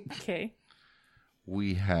 Okay.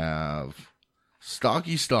 We have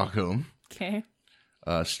Stocky Stockholm. Okay.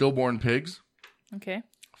 Stillborn pigs. Okay.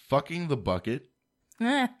 Fucking the bucket.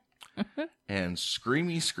 And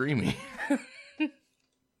Screamy Screamy.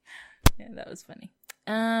 Yeah, that was funny.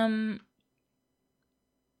 I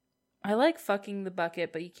like fucking the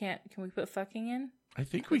bucket, but you can't. Can we put fucking in? I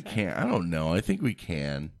think we can. I don't know. I think we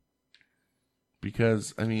can.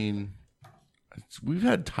 Because, I mean, we've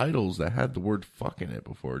had titles that had the word fuck in it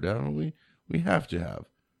before, haven't we? We have to have.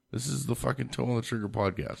 This is the fucking Toe on the Trigger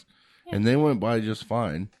podcast. Yeah. And they went by just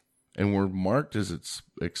fine. And were marked as it's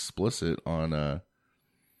explicit on, I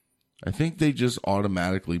think they just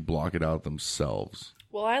automatically block it out themselves.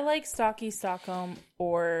 Well, I like Stocky Stockholm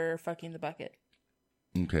or fucking the bucket.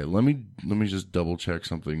 Okay, let me just double check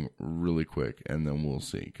something really quick, and then we'll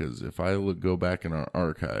see. Because if I go back in our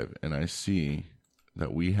archive and I see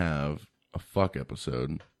that we have a fuck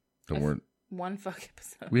episode, one fuck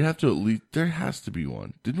episode. We have to at least. There has to be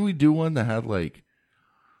one. Didn't we do one that had like?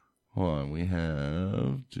 Hold on, we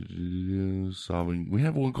have sobbing. We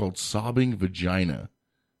have one called Sobbing Vagina.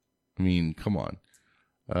 I mean, come on.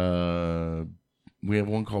 We have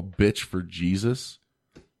one called Bitch for Jesus.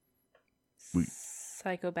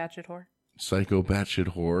 Psycho Batshit Whore. Psycho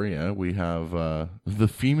Batshit Whore, yeah. We have the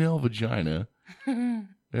female vagina.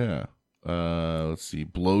 Yeah. Let's see.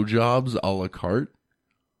 Blowjobs a la carte.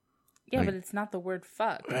 Yeah, but it's not the word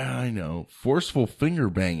fuck. I know. Forceful finger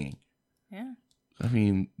banging. Yeah. I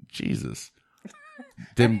mean, Jesus.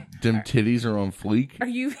 Them titties are on fleek. Are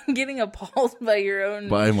you getting appalled by your own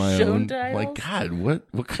by my show own titles? Like, God,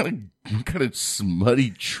 what kind of smutty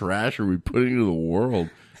trash are we putting into the world?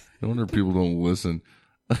 No wonder people don't listen.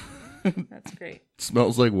 That's great.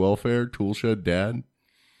 Smells Like Welfare, Toolshed Dad.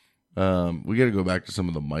 We got to go back to some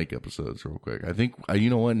of the Mike episodes real quick. I think,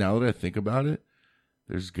 you know what, now that I think about it,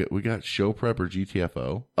 we got Show Prep or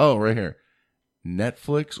GTFO. Oh, right here.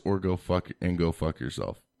 Netflix or Go Fuck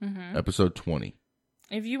Yourself. Mm-hmm. Episode 20.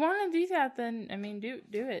 If you want to do that, then, I mean, do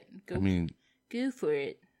it. Go for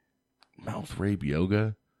it. Mouth Rape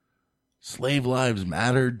Yoga. Slave Lives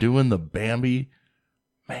Matter, doing the Bambi.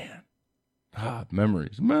 Man.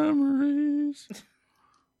 Memories.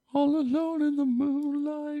 All alone in the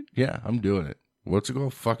moonlight. Yeah, I'm doing it. What's it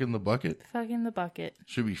called? Fucking the bucket? Fucking the bucket.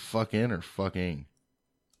 Should be fucking or fucking?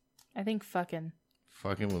 I think fucking.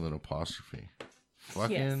 Fucking with an apostrophe.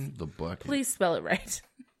 Fucking the bucket. Please spell it right.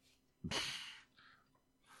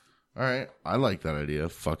 All right. I like that idea.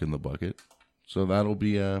 Fucking the bucket. So that'll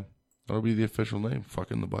be the official name.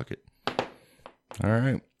 Fucking the bucket. All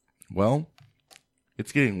right. Well,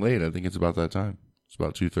 it's getting late. I think it's about that time. It's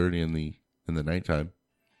about 2:30 in the nighttime.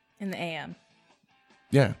 In the AM.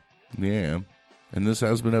 Yeah, in the AM. And this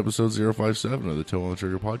has been episode 057 of the Toe on the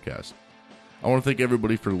Trigger podcast. I want to thank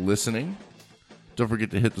everybody for listening. Don't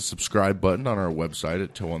forget to hit the subscribe button on our website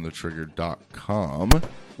at toeonthetrigger.com.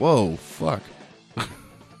 Whoa, fuck.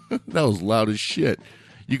 That was loud as shit.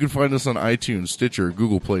 You can find us on iTunes, Stitcher,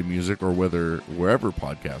 Google Play Music, or wherever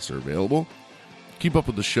podcasts are available. Keep up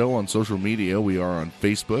with the show on social media. We are on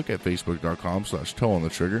Facebook at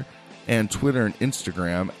facebook.com/toeonthetrigger and Twitter and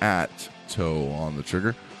Instagram at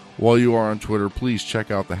toeonthetrigger. While you are on Twitter, please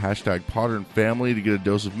check out the hashtag Podern Family to get a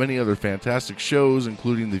dose of many other fantastic shows,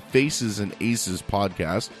 including the Faces and Aces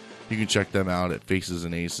podcast. You can check them out at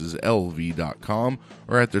facesandaceslv.com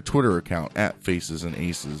or at their Twitter account at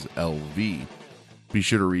facesandaceslv. Be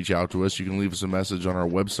sure to reach out to us. You can leave us a message on our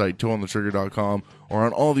website, toeonthetrigger.com, or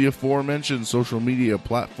on all the aforementioned social media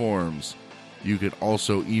platforms. You can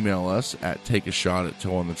also email us at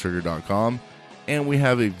takeashot@toeonthetrigger.com. And we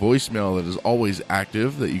have a voicemail that is always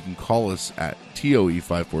active that you can call us at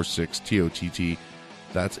TOE546-TOTT.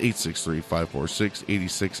 That's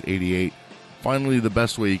 863-546-8688. Finally, the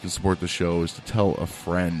best way you can support the show is to tell a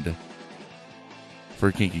friend.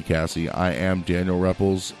 For Kinky Cassie, I am Daniel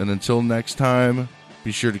Repples. And until next time,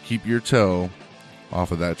 be sure to keep your toe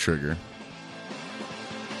off of that trigger.